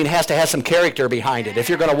anointing has to have some character behind it. If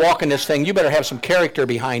you're going to walk in this thing, you better have some character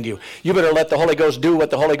behind you. You better let the Holy Ghost do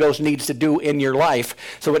what the Holy Ghost needs to do in your life,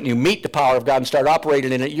 so when you meet the power of God and start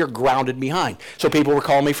operating in it, you're grounded behind. So people were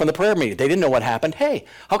calling me from the prayer meeting. They didn't know what happened. Hey,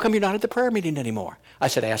 how come you're not at the prayer meeting anymore? I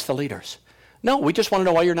said, ask the leaders. No, we just want to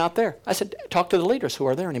know why you're not there. I said, talk to the leaders who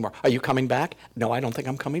are there anymore. Are you coming back? No, I don't think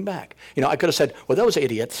I'm coming back. I could have said, well, those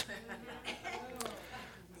idiots.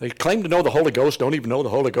 They claim to know the Holy Ghost, don't even know the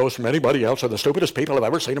Holy Ghost from anybody else. They're the stupidest people I've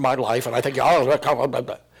ever seen in my life. And I think,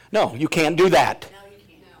 no, you can't do that.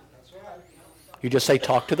 You just say,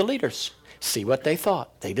 talk to the leaders. See what they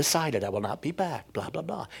thought. They decided I will not be back, blah, blah,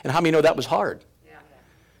 blah. And how many know that was hard?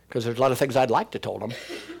 Because there's a lot of things I'd like to told them.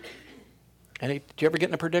 And do you ever get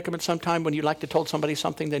in a predicament sometime when you'd like to told somebody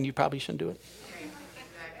something, then you probably shouldn't do it?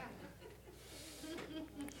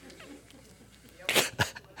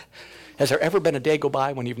 Has there ever been a day go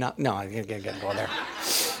by when you've not? No, I can't go there.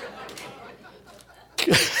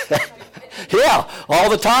 Yeah, all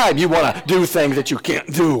the time you want to do things that you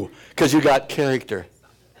can't do because you got character.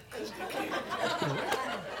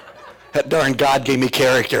 That darn God gave me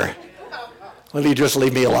character. Will you just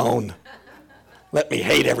leave me alone? Let me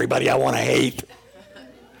hate everybody I want to hate.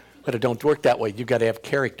 But it don't work that way. You've got to have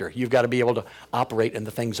character. You've got to be able to operate in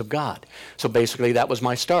the things of God. So basically that was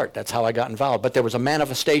my start. That's how I got involved. But there was a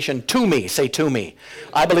manifestation to me. Say to me.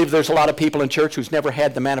 I believe there's a lot of people in church who's never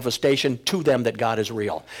had the manifestation to them that God is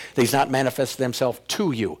real. He's not manifested himself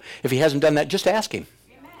to you. If he hasn't done that, just ask him.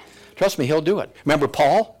 Amen. Trust me, he'll do it. Remember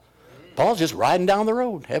Paul? Paul's just riding down the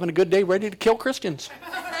road, having a good day, ready to kill Christians.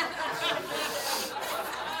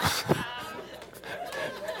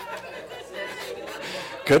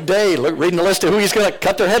 Good day. Look, reading the list of who he's going to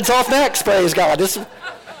cut their heads off next. Praise God.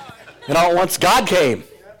 Once God came,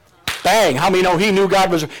 bang. How many know he knew God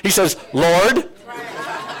was? He says, Lord.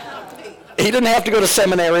 He didn't have to go to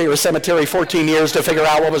seminary or cemetery 14 years to figure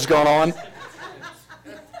out what was going on.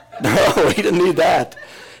 No, he didn't need that.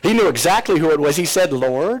 He knew exactly who it was. He said,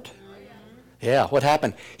 Lord. Yeah, what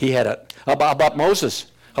happened? He had about Moses.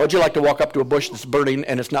 How would you like to walk up to a bush that's burning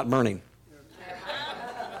and it's not burning?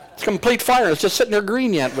 It's complete fire. It's just sitting there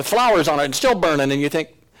green yet with flowers on it and still burning. And you think,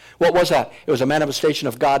 what was that? It was a manifestation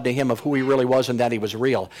of God to him of who he really was and that he was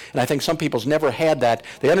real. And I think some people's never had that.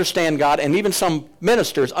 They understand God, and even some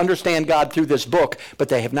ministers understand God through this book, but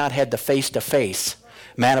they have not had the face-to-face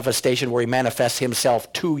manifestation where he manifests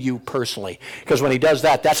himself to you personally. Because when he does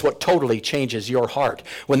that, that's what totally changes your heart.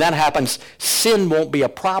 When that happens, sin won't be a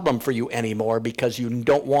problem for you anymore because you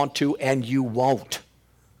don't want to and you won't.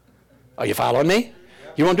 Are you following me?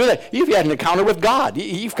 You won't do that. You've had an encounter with God.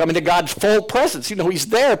 You've come into God's full presence. You know he's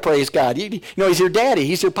there, praise God. You know he's your daddy.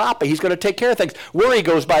 He's your papa. He's going to take care of things. Worry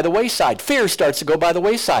goes by the wayside. Fear starts to go by the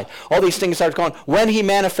wayside. All these things start going when he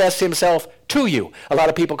manifests himself to you. A lot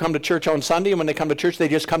of people come to church on Sunday, and when they come to church, they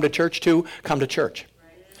just come to church to come to church.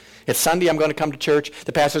 It's Sunday, I'm going to come to church.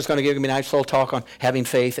 The pastor's going to give me a nice little talk on having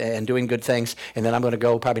faith and doing good things. And then I'm going to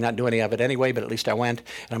go, probably not do any of it anyway, but at least I went.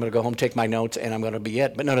 And I'm going to go home, take my notes, and I'm going to be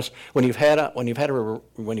it. But notice, when you've had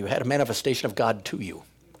a manifestation of God to you,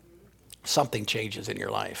 something changes in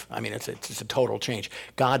your life. I mean, it's a total change.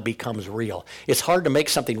 God becomes real. It's hard to make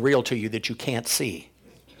something real to you that you can't see.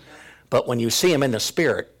 But when you see him in the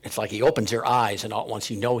Spirit, it's like he opens your eyes, and all at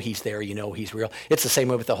once you know he's there, you know he's real. It's the same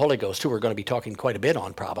way with the Holy Ghost, too. We're going to be talking quite a bit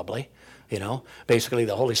on probably. You know, basically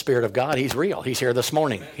the Holy Spirit of God, he's real. He's here this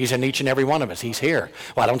morning. He's in each and every one of us. He's here.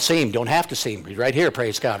 Well, I don't see him. Don't have to see him. He's right here,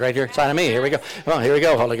 praise God. Right here, side of me. Here we go. Oh, here we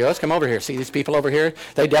go, Holy Ghost. Come over here. See these people over here?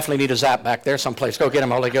 They definitely need a zap back there someplace. Go get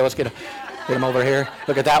him, Holy Ghost. Get him over here.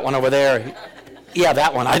 Look at that one over there. Yeah,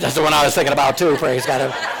 that one. That's the one I was thinking about, too, praise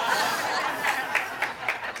God.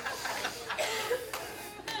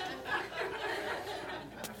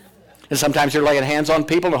 And sometimes you're laying hands on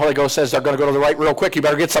people, and the Holy Ghost says they're going to go to the right real quick. You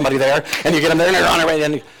better get somebody there. And you get them there, and they're on their way.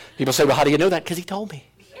 And people say, well, how do you know that? Because he told me.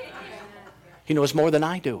 He knows more than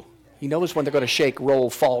I do. He knows when they're going to shake, roll,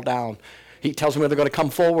 fall down. He tells me when they're going to come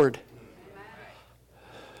forward.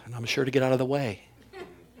 And I'm sure to get out of the way.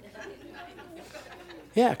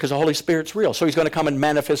 Yeah, because the Holy Spirit's real. So he's going to come and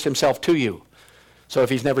manifest himself to you. So if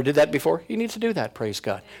he's never did that before, he needs to do that, praise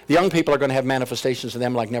God. The young people are going to have manifestations of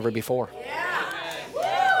them like never before. Yeah.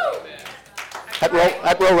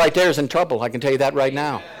 That row right there is in trouble. I can tell you that right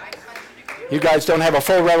now. You guys don't have a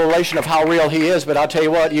full revelation of how real he is, but I'll tell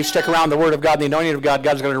you what, you stick around the Word of God and the anointing of God,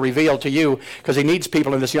 God's going to reveal to you, because he needs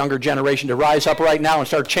people in this younger generation to rise up right now and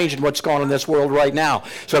start changing what's going on in this world right now.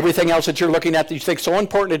 So everything else that you're looking at that you think so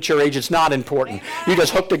important at your age, it's not important. You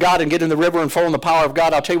just hook to God and get in the river and fall in the power of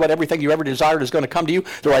God. I'll tell you what, everything you ever desired is going to come to you.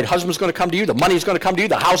 The right husband's going to come to you. The money's going to come to you.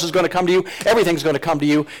 The house is going to come to you. Everything's going to come to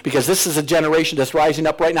you, because this is a generation that's rising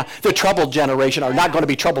up right now. The troubled generation are not going to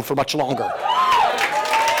be troubled for much longer.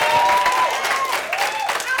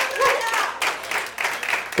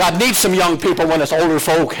 God needs some young people when us older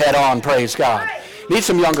folk head on, praise God. Needs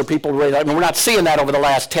some younger people. I mean, we're not seeing that over the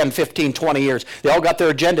last 10, 15, 20 years. They all got their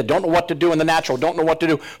agenda, don't know what to do in the natural, don't know what to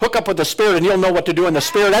do. Hook up with the Spirit and you'll know what to do in the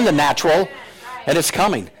Spirit and the natural. And it's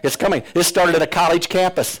coming. It's coming. This started at a college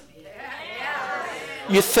campus.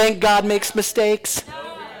 You think God makes mistakes?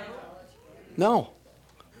 No.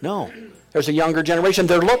 There's a younger generation.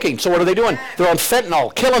 They're looking. So what are they doing? They're on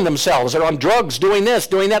fentanyl, killing themselves. They're on drugs, doing this,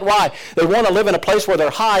 doing that. Why? They want to live in a place where they're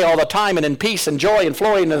high all the time and in peace and joy and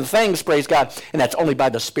flowing and things, praise God. And that's only by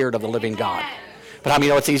the Spirit of the living God. But how many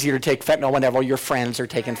know it's easier to take fentanyl whenever all your friends are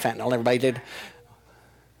taking fentanyl? Everybody did?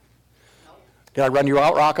 Did I run you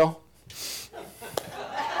out, Rocco?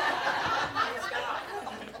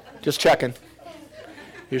 Just checking.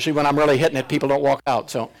 Usually when I'm really hitting it, people don't walk out,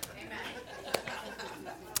 so...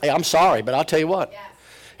 Hey, I'm sorry, but I'll tell you what.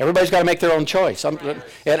 Everybody's got to make their own choice. I'm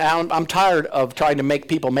tired of trying to make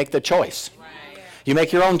people make the choice. You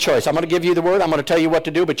make your own choice. I'm going to give you the word. I'm going to tell you what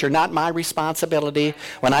to do, but you're not my responsibility.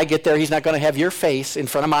 When I get there, he's not going to have your face in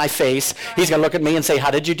front of my face. He's going to look at me and say,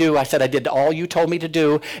 how did you do? I said, I did all you told me to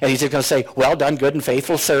do. And he's just going to say, well done, good and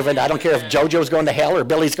faithful servant. I don't care if JoJo's going to hell or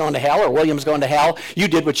Billy's going to hell or William's going to hell. You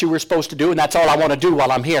did what you were supposed to do, and that's all I want to do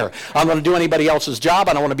while I'm here. I'm going to do anybody else's job.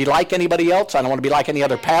 I don't want to be like anybody else. I don't want to be like any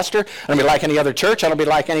other pastor. I don't want to be like any other church. I don't want to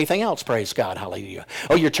be like anything else. Praise God. Hallelujah.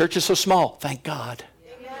 Oh, your church is so small. Thank God.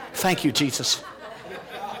 Thank you, Jesus.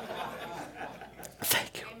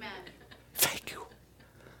 Thank you. Amen. Thank you.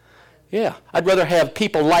 Yeah, I'd rather have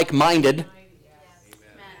people like-minded.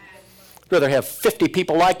 I'd rather have 50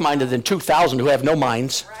 people like-minded than 2,000 who have no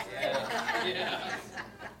minds.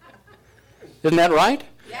 Isn't that right?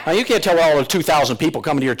 Now, you can't tell all the 2,000 people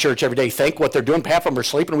coming to your church every day think what they're doing. Half of them are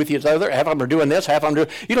sleeping with each other. Half of them are doing this. Half of them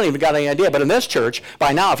you don't even got any idea. But in this church,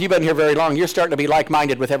 by now, if you've been here very long, you're starting to be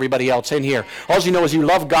like-minded with everybody else in here. All you know is you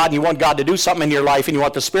love God and you want God to do something in your life and you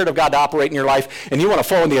want the Spirit of God to operate in your life and you want to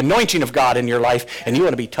flow in the anointing of God in your life and you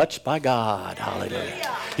want to be touched by God.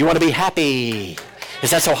 Hallelujah. You want to be happy.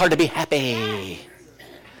 Is that so hard to be happy?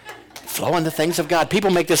 Flow in the things of God. People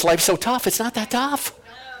make this life so tough. It's not that tough.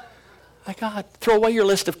 My God, throw away your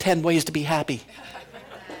list of 10 ways to be happy.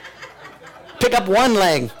 Pick up one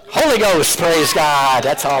leg. Holy Ghost, praise God.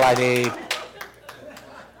 That's all I need.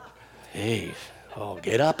 Hey, oh,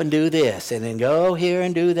 get up and do this, and then go here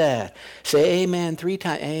and do that. Say amen 3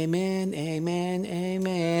 times. Amen, amen,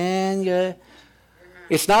 amen. Yeah.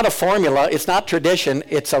 It's not a formula. It's not tradition.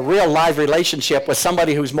 It's a real live relationship with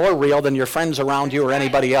somebody who's more real than your friends around you or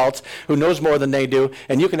anybody else, who knows more than they do.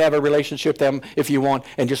 And you can have a relationship with them if you want,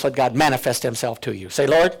 and just let God manifest himself to you. Say,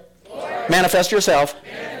 Lord, manifest yourself,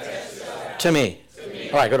 to me.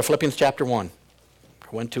 All right, go to Philippians chapter 1. I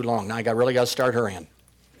went too long. Now I really got to start hurrying.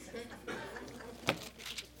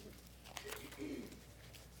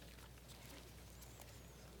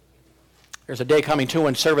 There's a day coming too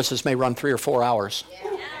when services may run 3 or 4 hours.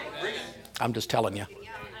 I'm just telling you.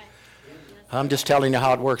 I'm just telling you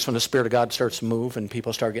how it works when the Spirit of God starts to move and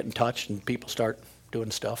people start getting touched and people start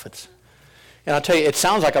doing stuff. And I'll tell you, it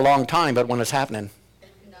sounds like a long time, but when it's happening,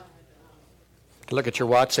 look at your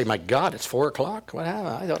watch, say, my God, it's 4 o'clock. What happened?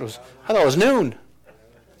 I thought it was noon.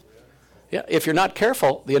 Yeah, if you're not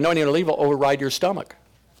careful, the anointing of the will override your stomach.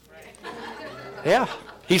 Yeah,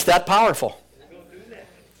 he's that powerful.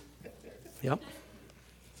 Yep.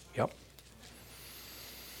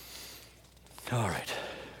 All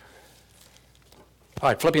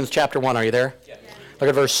right, Philippians chapter 1, are you there? Yes. Look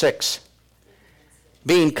at verse 6.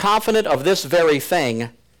 Being confident of this very thing,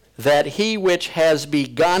 that he which has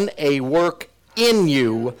begun a work in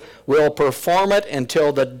you will perform it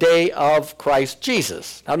until the day of Christ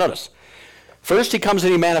Jesus. Now notice, first he comes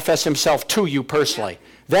and he manifests himself to you personally.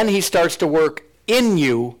 Then he starts to work in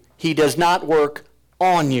you. He does not work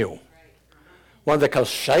on you. One of the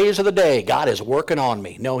cliches of the day, God is working on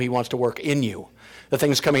me. No, he wants to work in you. The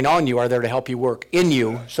things coming on you are there to help you work in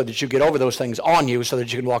you so that you get over those things on you so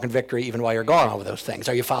that you can walk in victory even while you're going over those things.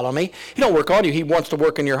 Are you following me? He don't work on you. He wants to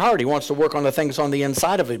work in your heart. He wants to work on the things on the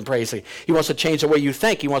inside of him, praise him. He wants to change the way you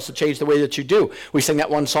think. He wants to change the way that you do. We sing that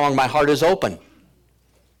one song, My Heart is Open.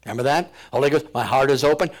 Remember that? Holy Ghost, my heart is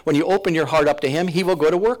open. When you open your heart up to him, he will go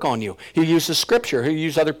to work on you. He'll use the scripture. He'll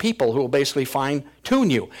use other people who will basically fine-tune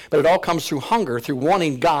you. But it all comes through hunger, through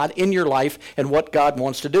wanting God in your life and what God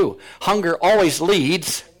wants to do. Hunger always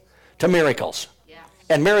leads to miracles. Yeah.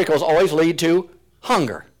 And miracles always lead to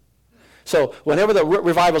hunger. So whenever the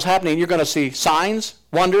revival's happening, you're going to see signs,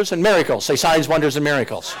 wonders, and miracles. Say signs, wonders, and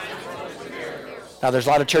miracles. Now there's a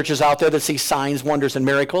lot of churches out there that see signs, wonders, and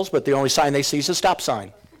miracles, but the only sign they see is a stop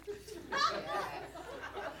sign.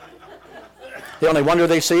 The only wonder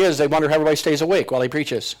they see is they wonder how everybody stays awake while he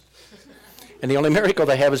preaches. And the only miracle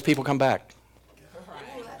they have is people come back.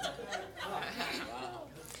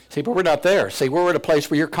 See, but we're not there. See, we're at a place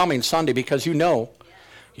where you're coming Sunday because you know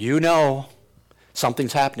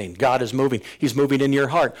something's happening. God is moving. He's moving in your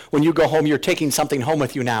heart. When you go home, you're taking something home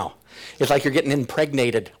with you now. It's like you're getting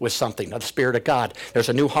impregnated with something, of the Spirit of God. There's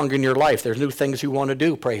a new hunger in your life. There's new things you want to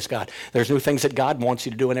do, praise God. There's new things that God wants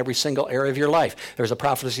you to do in every single area of your life. There's a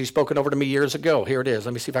prophecy spoken over to me years ago. Here it is.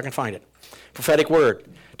 Let me see if I can find it. Prophetic word.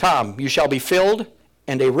 Tom, you shall be filled,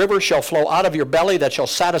 and a river shall flow out of your belly that shall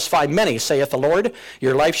satisfy many, saith the Lord.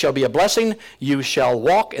 Your life shall be a blessing. You shall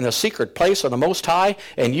walk in the secret place of the Most High,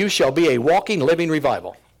 and you shall be a walking, living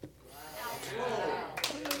revival.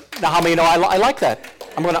 Now, how many know I like that?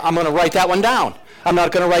 I'm going to write that one down. I'm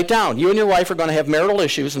not going to write down. You and your wife are going to have marital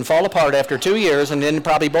issues and fall apart after 2 years, and then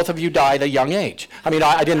probably both of you die at a young age. I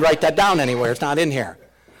didn't write that down anywhere. It's not in here.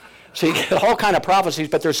 So you get all kind of prophecies,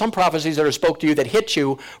 but there's some prophecies that are spoke to you that hit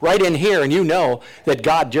you right in here, and you know that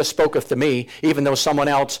God just spoketh to me, even though someone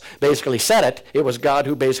else basically said it. It was God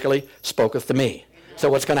who basically spoketh to me. So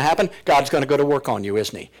what's going to happen? God's going to go to work on you,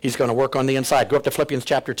 isn't he? He's going to work on the inside. Go up to Philippians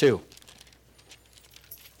chapter 2.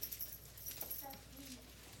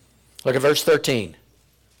 Look at verse 13.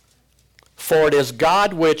 For it is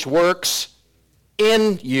God which works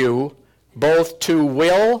in you both to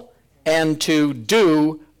will and to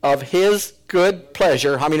do of his good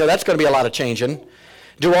pleasure. How many know that's going to be a lot of changing?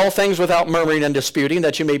 Do all things without murmuring and disputing,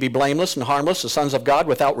 that you may be blameless and harmless, the sons of God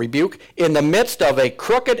without rebuke, in the midst of a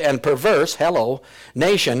crooked and perverse,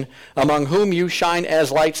 nation, among whom you shine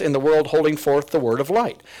as lights in the world, holding forth the word of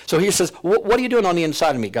light. So he says, what are you doing on the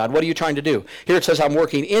inside of me, God? What are you trying to do? Here it says, I'm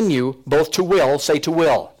working in you, both to will, say to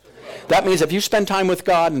will. That means if you spend time with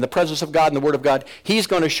God in the presence of God and the word of God, he's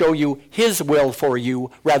going to show you his will for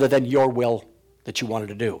you rather than your will that you wanted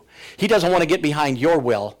to do. He doesn't want to get behind your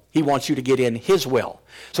will. He wants you to get in his will.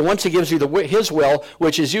 So once he gives you his will,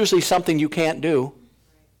 which is usually something you can't do.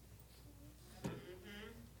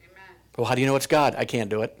 Well, how do you know it's God? I can't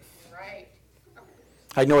do it. Right.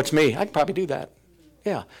 I know it's me. I can probably do that.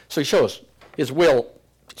 Yeah. So he shows his will.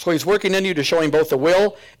 So he's working in you to show him both the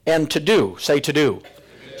will and to do. Say to do.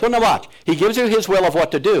 So now watch. He gives you his will of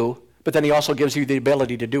what to do, but then he also gives you the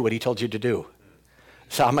ability to do what he told you to do.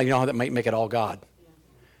 So how many know that might make it all God?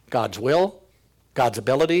 God's will, God's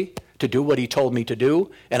ability to do what he told me to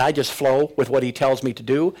do, and I just flow with what he tells me to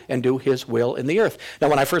do and do his will in the earth. Now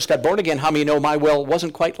when I first got born again, how many know my will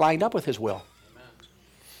wasn't quite lined up with his will?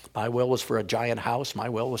 My will was for a giant house. My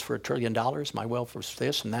will was for $1 trillion. My will was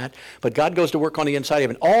this and that. But God goes to work on the inside of you.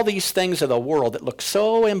 And all these things of the world that look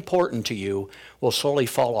so important to you will slowly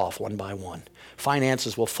fall off one by one.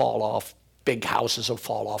 Finances will fall off. Big houses will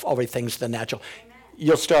fall off. All the things the natural.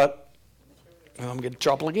 You'll start, I'm going to get in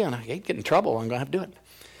trouble again. I hate getting in trouble. I'm going to have to do it.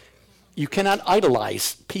 You cannot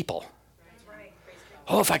idolize people.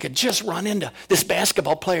 Oh, if I could just run into this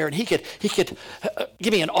basketball player and he could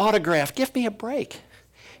give me an autograph. Give me a break.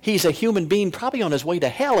 He's a human being probably on his way to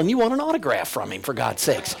hell, and you want an autograph from him, for God's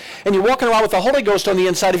sakes. And you're walking around with the Holy Ghost on the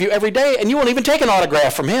inside of you every day, and you won't even take an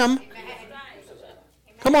autograph from him.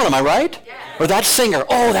 Come on, am I right? Or that singer.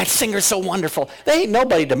 Oh, that singer's so wonderful. They ain't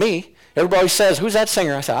nobody to me. Everybody says, who's that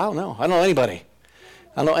singer? I say, I don't know. I don't know anybody.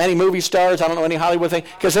 I don't know any movie stars. I don't know any Hollywood thing.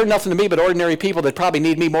 Because they're nothing to me but ordinary people that probably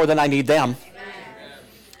need me more than I need them.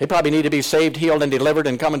 They probably need to be saved, healed, and delivered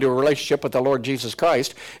and come into a relationship with the Lord Jesus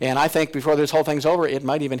Christ. And I think before this whole thing's over, it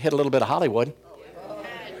might even hit a little bit of Hollywood.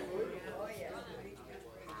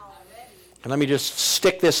 And let me just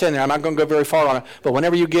stick this in there. I'm not going to go very far on it. But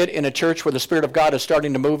whenever you get in a church where the Spirit of God is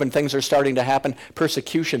starting to move and things are starting to happen,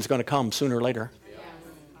 persecution is going to come sooner or later.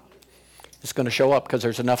 It's going to show up because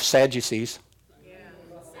there's enough Sadducees.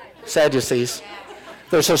 Sadducees.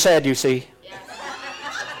 They're so sad, you see.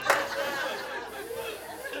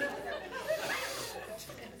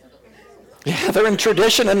 Yeah, they're in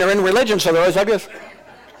tradition and they're in religion, so they're always like this.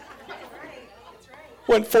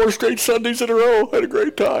 Went 4 straight Sundays in a row, had a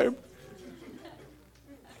great time.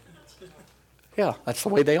 Yeah, that's the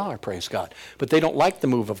way they are, praise God. But they don't like the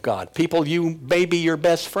move of God. People, you maybe your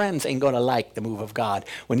best friends ain't going to like the move of God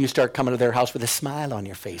when you start coming to their house with a smile on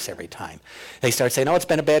your face every time. They start saying, oh, it's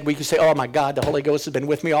been a bad week. You say, oh, my God, the Holy Ghost has been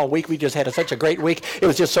with me all week. We just had such a great week. It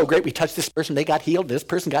was just so great. We touched this person. They got healed. This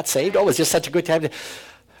person got saved. Oh, it was just such a good time.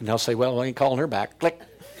 And they'll say, well, I ain't calling her back. Click.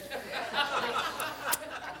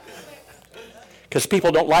 Because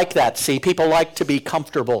people don't like that. See, people like to be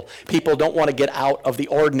comfortable. People don't want to get out of the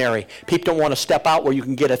ordinary. People don't want to step out where you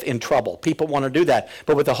can get in trouble. People want to do that.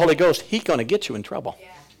 But with the Holy Ghost, he's going to get you in trouble. Yeah.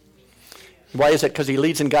 Why is it? Because he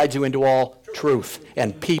leads and guides you into all truth.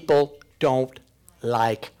 And people don't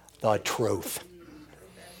like the truth.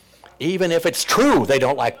 Even if it's true, they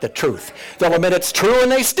don't like the truth. They'll admit it's true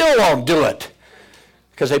and they still won't do it.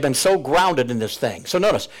 Because they've been so grounded in this thing. So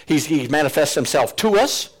notice, he manifests himself to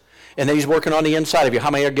us, and then he's working on the inside of you.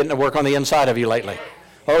 How many are getting to work on the inside of you lately?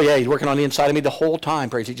 Oh, yeah, he's working on the inside of me the whole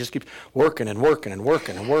time, praise. He just keeps working and working and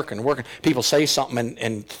working and working and working. People say something,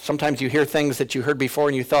 and sometimes you hear things that you heard before,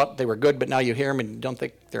 and you thought they were good, but now you hear them and you don't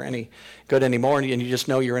think they're any good anymore, and you just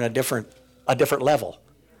know you're in a different level,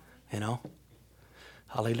 you know?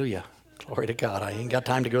 Hallelujah. Glory to God. I ain't got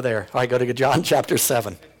time to go there. All right, go to John chapter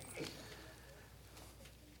 7.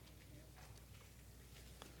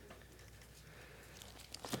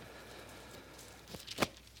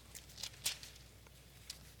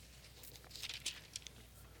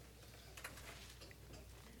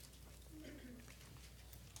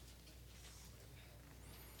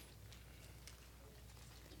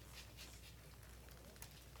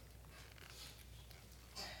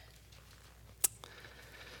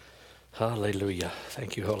 Hallelujah.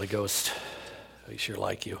 Thank you, Holy Ghost. We sure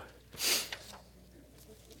like you.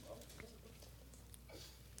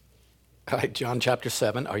 All right, John chapter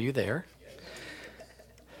 7. Are you there?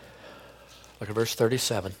 Look at verse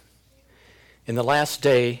 37. In the last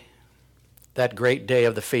day, that great day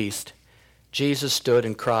of the feast, Jesus stood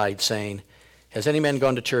and cried, saying, has any man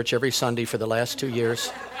gone to church every Sunday for the last 2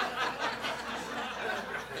 years?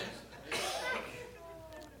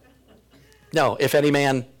 No, if any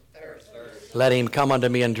man, let him come unto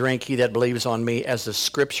me and drink, he that believes on me, as the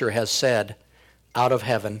scripture has said, out of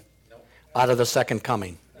heaven, out of the second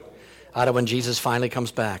coming, out of when Jesus finally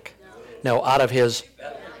comes back. No, out of his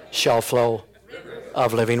shall flow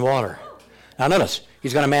of living water. Now notice,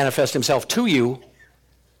 he's going to manifest himself to you,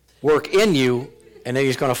 work in you, and then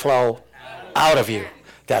he's going to flow out of you.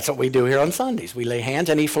 That's what we do here on Sundays. We lay hands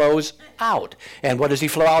and he flows out. And what does he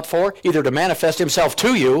flow out for? Either to manifest himself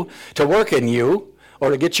to you, to work in you, or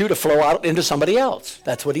to get you to flow out into somebody else.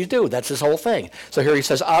 That's what he's doing. That's his whole thing. So here he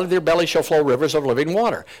says, out of their belly shall flow rivers of living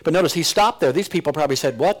water. But notice he stopped there. These people probably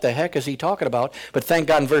said, what the heck is he talking about? But thank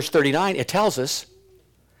God in verse 39, it tells us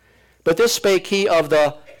But this spake he of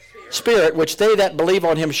the Spirit, which they that believe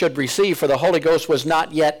on him should receive, for the Holy Ghost was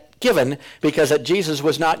not yet given, because that Jesus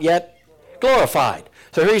was not yet glorified.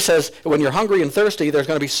 So here he says, when you're hungry and thirsty, there's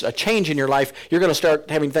going to be a change in your life. You're going to start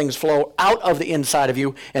having things flow out of the inside of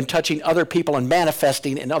you and touching other people and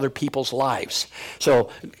manifesting in other people's lives. So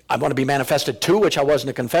I want to be manifested too, which I was in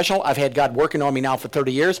a confessional. I've had God working on me now for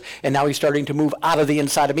 30 years, and now he's starting to move out of the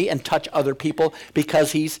inside of me and touch other people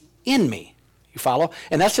because he's in me. You follow?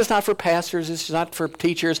 And that's just not for pastors. It's not for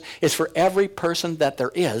teachers. It's for every person that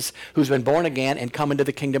there is who's been born again and come into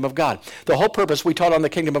the kingdom of God. The whole purpose, we taught on the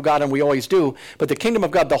kingdom of God, and we always do, but the kingdom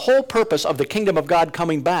of God, the whole purpose of the kingdom of God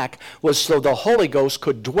coming back was so the Holy Ghost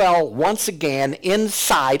could dwell once again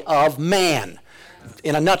inside of man.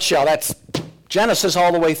 In a nutshell, that's Genesis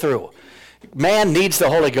all the way through. Man needs the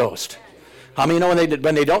Holy Ghost. How many know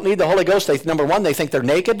when they don't need the Holy Ghost, number one, they think they're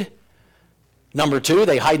naked. Number two,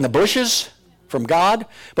 they hide in the bushes from God.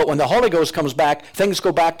 But when the Holy Ghost comes back, things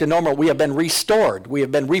go back to normal. We have been restored. We have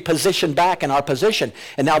been repositioned back in our position.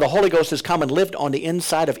 And now the Holy Ghost has come and lived on the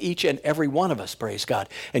inside of each and every one of us, praise God.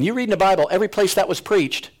 And you read in the Bible, every place that was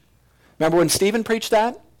preached. Remember when Stephen preached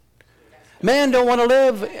that? Man don't want to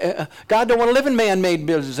live, God don't want to live in man-made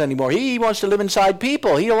buildings anymore. He wants to live inside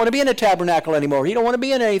people. He don't want to be in a tabernacle anymore. He don't want to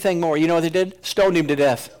be in anything more. You know what they did? Stoned him to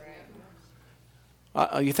death.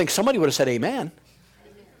 You think somebody would have said amen.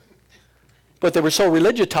 But they were so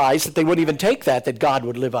religiousized that they wouldn't even take that God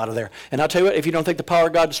would live out of there. And I'll tell you what, if you don't think the power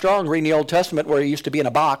of God's strong, read in the Old Testament where he used to be in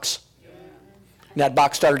a box. And that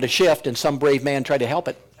box started to shift, and some brave man tried to help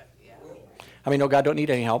it. I mean, no, God don't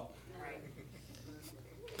need any help.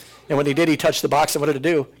 And when he did, he touched the box, and what did it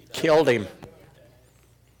do? Killed him.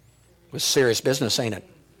 It was serious business, ain't it?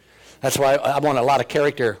 That's why I want a lot of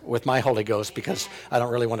character with my Holy Ghost, because I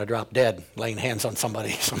don't really want to drop dead laying hands on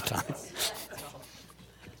somebody sometimes.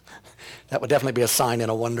 That would definitely be a sign and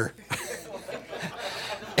a wonder.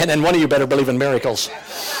 And then one of you better believe in miracles.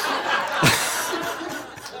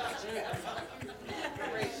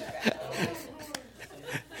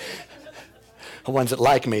 The ones that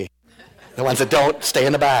like me. The ones that don't, stay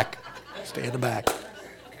in the back. Stay in the back.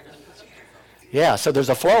 Yeah, so there's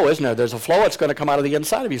a flow, isn't there? There's a flow that's going to come out of the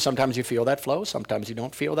inside of you. Sometimes you feel that flow. Sometimes you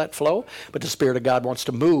don't feel that flow. But the Spirit of God wants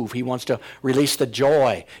to move. He wants to release the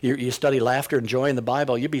joy. You study laughter and joy in the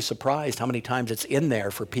Bible. You'd be surprised how many times it's in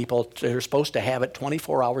there for people that are supposed to have it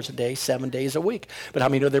 24 hours a day, 7 days a week. But how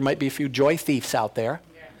many know there might be a few joy thieves out there?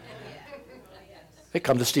 They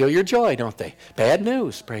come to steal your joy, don't they? Bad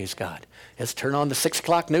news, praise God. Let's turn on the 6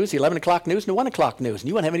 o'clock news, the 11 o'clock news, and the 1 o'clock news. And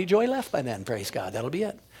you won't have any joy left by then, praise God. That'll be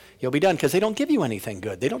it. You'll be done, because they don't give you anything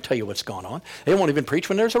good. They don't tell you what's going on. They won't even preach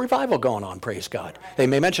when there's a revival going on, praise God. They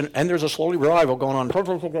may mention, and there's a slowly revival going on,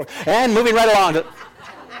 and moving right along.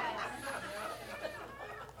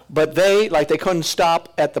 But they couldn't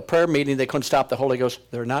stop at the prayer meeting. They couldn't stop the Holy Ghost.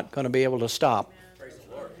 They're not going to be able to stop.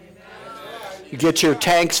 You get your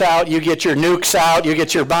tanks out, you get your nukes out, you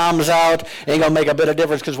get your bombs out. Ain't going to make a bit of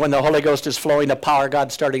difference, because when the Holy Ghost is flowing, the power of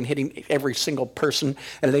God starting hitting every single person,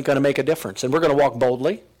 and it ain't going to make a difference. And we're going to walk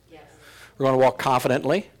boldly. We're going to walk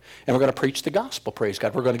confidently, and we're going to preach the gospel, praise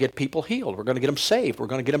God. We're going to get people healed. We're going to get them saved. We're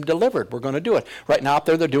going to get them delivered. We're going to do it. Right now out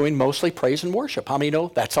there, they're doing mostly praise and worship. How many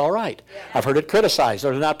know that's all right? Yeah. I've heard it criticized.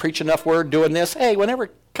 They're not preaching enough word, doing this. Hey, whenever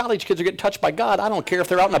college kids are getting touched by God, I don't care if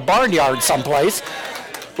they're out in a barnyard someplace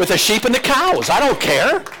with the sheep and the cows. I don't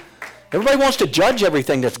care. Everybody wants to judge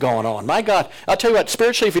everything that's going on. My God, I'll tell you what,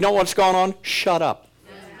 spiritually, if you don't know what's going on, shut up.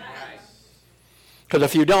 Because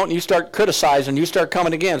if you don't, you start criticizing, you start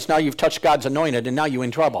coming against, now you've touched God's anointed, and now you're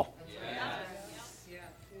in trouble.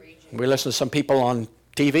 We listen to some people on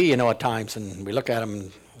TV, at times, and we look at them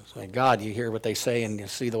and say, God, you hear what they say, and you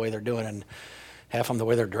see the way they're doing, and half of them the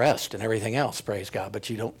way they're dressed and everything else, praise God. But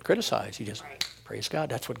you don't criticize. You just, praise God,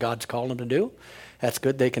 that's what God's called them to do. That's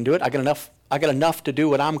good, they can do it. I got enough to do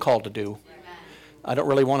what I'm called to do. I don't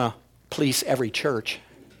really want to police every church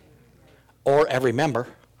or every member.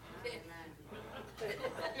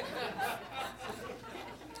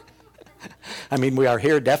 I mean, we are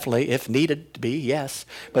here definitely, if needed to be, yes.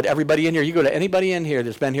 But everybody in here, you go to anybody in here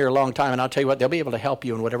that's been here a long time, and I'll tell you what, they'll be able to help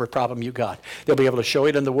you in whatever problem you got. They'll be able to show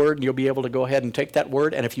it in the Word, and you'll be able to go ahead and take that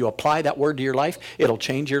Word, and if you apply that Word to your life, it'll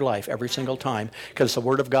change your life every single time, because it's the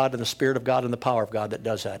Word of God and the Spirit of God and the power of God that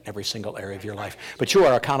does that in every single area of your life. But you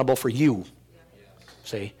are accountable for you.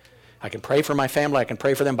 See? I can pray for my family, I can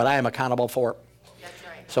pray for them, but I am accountable for it.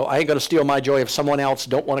 So I ain't going to steal my joy if someone else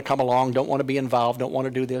don't want to come along, don't want to be involved, don't want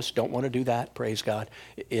to do this, don't want to do that, praise God.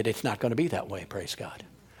 It's not going to be that way, praise God.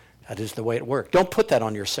 That is the way it works. Don't put that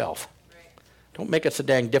on yourself. Don't make it so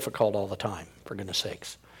dang difficult all the time, for goodness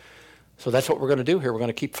sakes. So that's what we're going to do here. We're going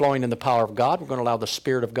to keep flowing in the power of God. We're going to allow the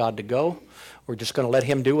Spirit of God to go. We're just going to let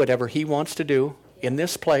him do whatever he wants to do in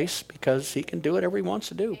this place because he can do whatever he wants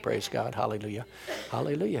to do. Praise God. Hallelujah.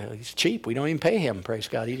 Hallelujah. He's cheap. We don't even pay him. Praise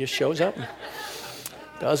God. He just shows up and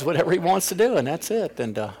does whatever he wants to do, and that's it.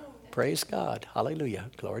 And praise God. Hallelujah.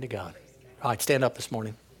 Glory to God. All right, stand up this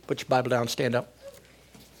morning. Put your Bible down. Stand up.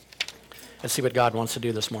 Let's see what God wants to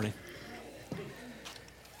do this morning.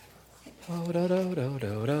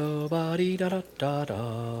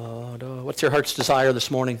 What's your heart's desire this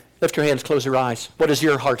morning? Lift your hands, close your eyes. What is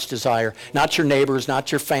your heart's desire? Not your neighbors,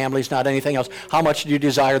 not your families, not anything else. How much do you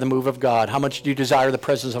desire the move of God? How much do you desire the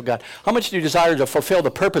presence of God? How much do you desire to fulfill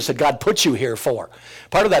the purpose that God put you here for?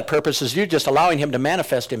 Part of that purpose is you just allowing him to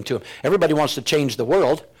manifest him to him. Everybody wants to change the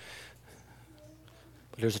world.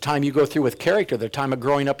 There's a time you go through with character. There's a time of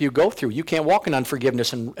growing up you go through. You can't walk in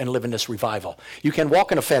unforgiveness and live in this revival. You can't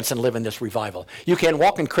walk in offense and live in this revival. You can't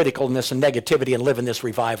walk in criticalness and negativity and live in this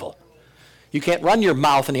revival. You can't run your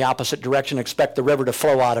mouth in the opposite direction and expect the river to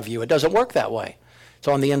flow out of you. It doesn't work that way. It's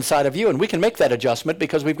on the inside of you, and we can make that adjustment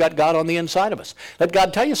because we've got God on the inside of us. Let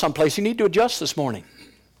God tell you someplace you need to adjust this morning.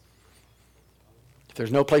 If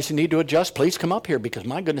there's no place you need to adjust, please come up here because,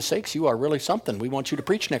 my goodness sakes, you are really something. We want you to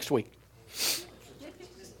preach next week.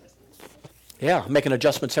 Yeah, I'm making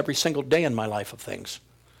adjustments every single day in my life of things.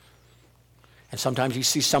 And sometimes you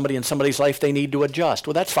see somebody in somebody's life they need to adjust.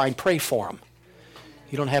 Well, that's fine. Pray for them.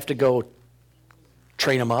 You don't have to go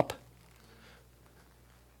train them up.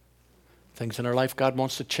 Things in our life God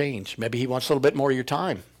wants to change. Maybe he wants a little bit more of your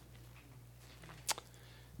time.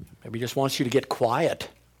 Maybe he just wants you to get quiet.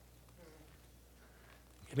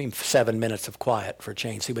 Give him 7 minutes of quiet for a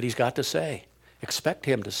change. See what he's got to say. Expect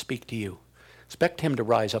him to speak to you. Expect him to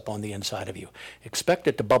rise up on the inside of you. Expect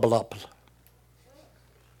it to bubble up.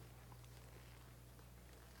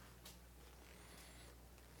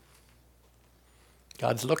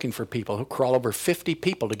 God's looking for people who crawl over 50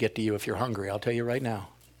 people to get to you if you're hungry. I'll tell you right now.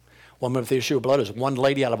 Woman with the issue of blood is one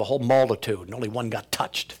lady out of a whole multitude, and only one got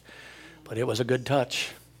touched. But it was a good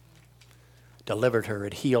touch. Delivered her.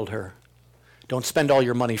 It healed her. Don't spend all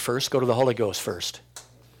your money first. Go to the Holy Ghost first.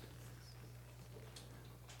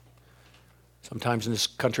 Sometimes in this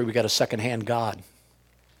country we got a second-hand God.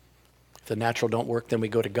 If the natural don't work, then we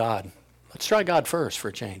go to God. Let's try God first for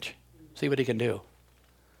a change. See what he can do.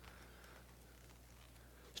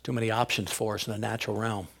 There's too many options for us in the natural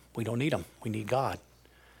realm. We don't need them. We need God.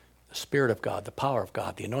 The Spirit of God, the power of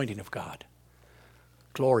God, the anointing of God,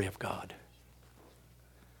 glory of God.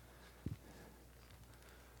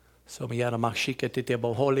 So miyana mashika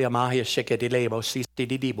titebo holy amahia shekadilebo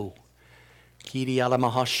sistidibu. Kiri ala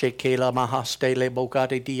mahashekela mahastele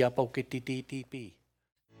bokate dia poketi